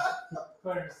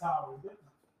Clarence Thomas.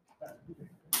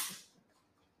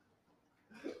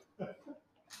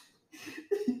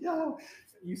 Yo,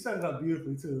 you set it up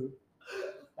beautifully too.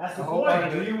 That's the The whole point.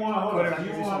 point Do you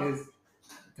want is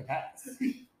to pass.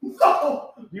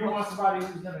 No. do you want somebody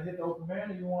who's gonna hit the open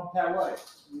man, or you want Pat White?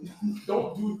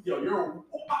 Don't do. Yo, you're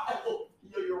wild.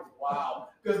 You're wow.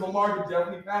 Because Lamar can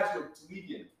definitely pass. You're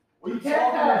tweaking. What are you He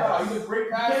can't talking pass. about? He's a great He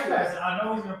can't pass. passer. I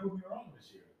know he's gonna prove me wrong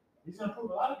this year. He's gonna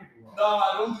prove a lot of people wrong.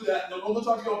 Nah, don't do that. No, don't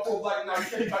talk to your pro black now. You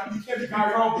can't be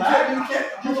Kyrie. Pro-black? You I'm a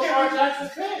can't Lamar be Jackson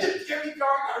fan. You can't be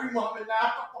Kyrie Muhammad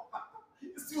now.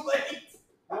 It's too late.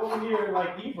 Over here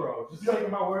like Ebro, just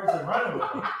taking my words and running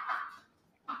with them.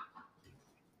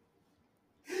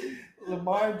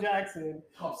 Lamar Jackson,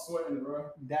 I'm sweating, bro.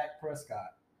 Dak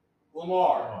Prescott.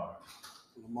 Lamar.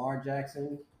 Lamar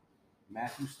Jackson,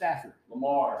 Matthew Stafford.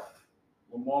 Lamar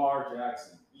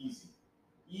Jackson.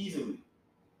 Easily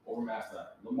over Matt Stafford.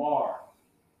 Lamar.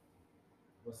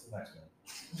 What's the next one?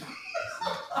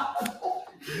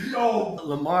 No.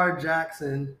 Lamar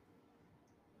Jackson,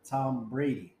 Tom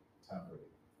Brady. Tom Brady.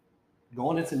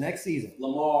 Going into next season.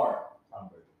 Lamar. Tom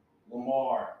Brady.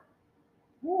 Lamar.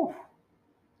 Woo.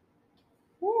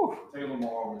 Woo. Take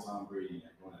Lamar over Tom Brady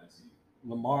and going next season.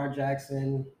 Lamar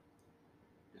Jackson,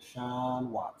 Deshaun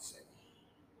Watson.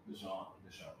 Deshaun.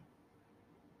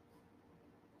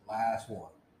 Last one.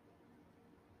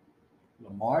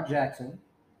 Lamar Jackson,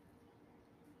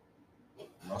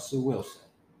 Russell Wilson.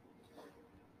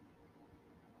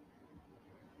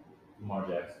 Lamar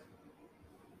Jackson.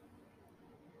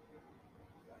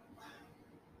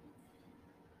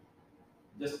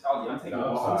 I'm taking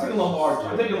Lamar.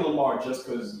 I'm taking Lamar just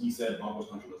because he said Broncos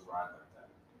country was ride like that.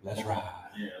 Let's ride.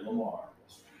 Yeah, Lamar.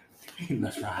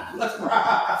 Let's ride. Let's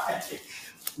ride.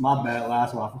 My bad.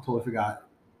 Last one. I totally forgot.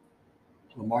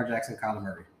 Lamar Jackson, Kyler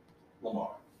Murray.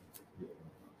 Lamar.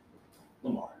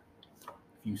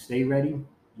 If you stay ready,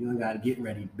 you ain't got to get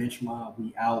ready. Bench mob,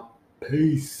 we out.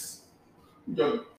 Peace. Yo.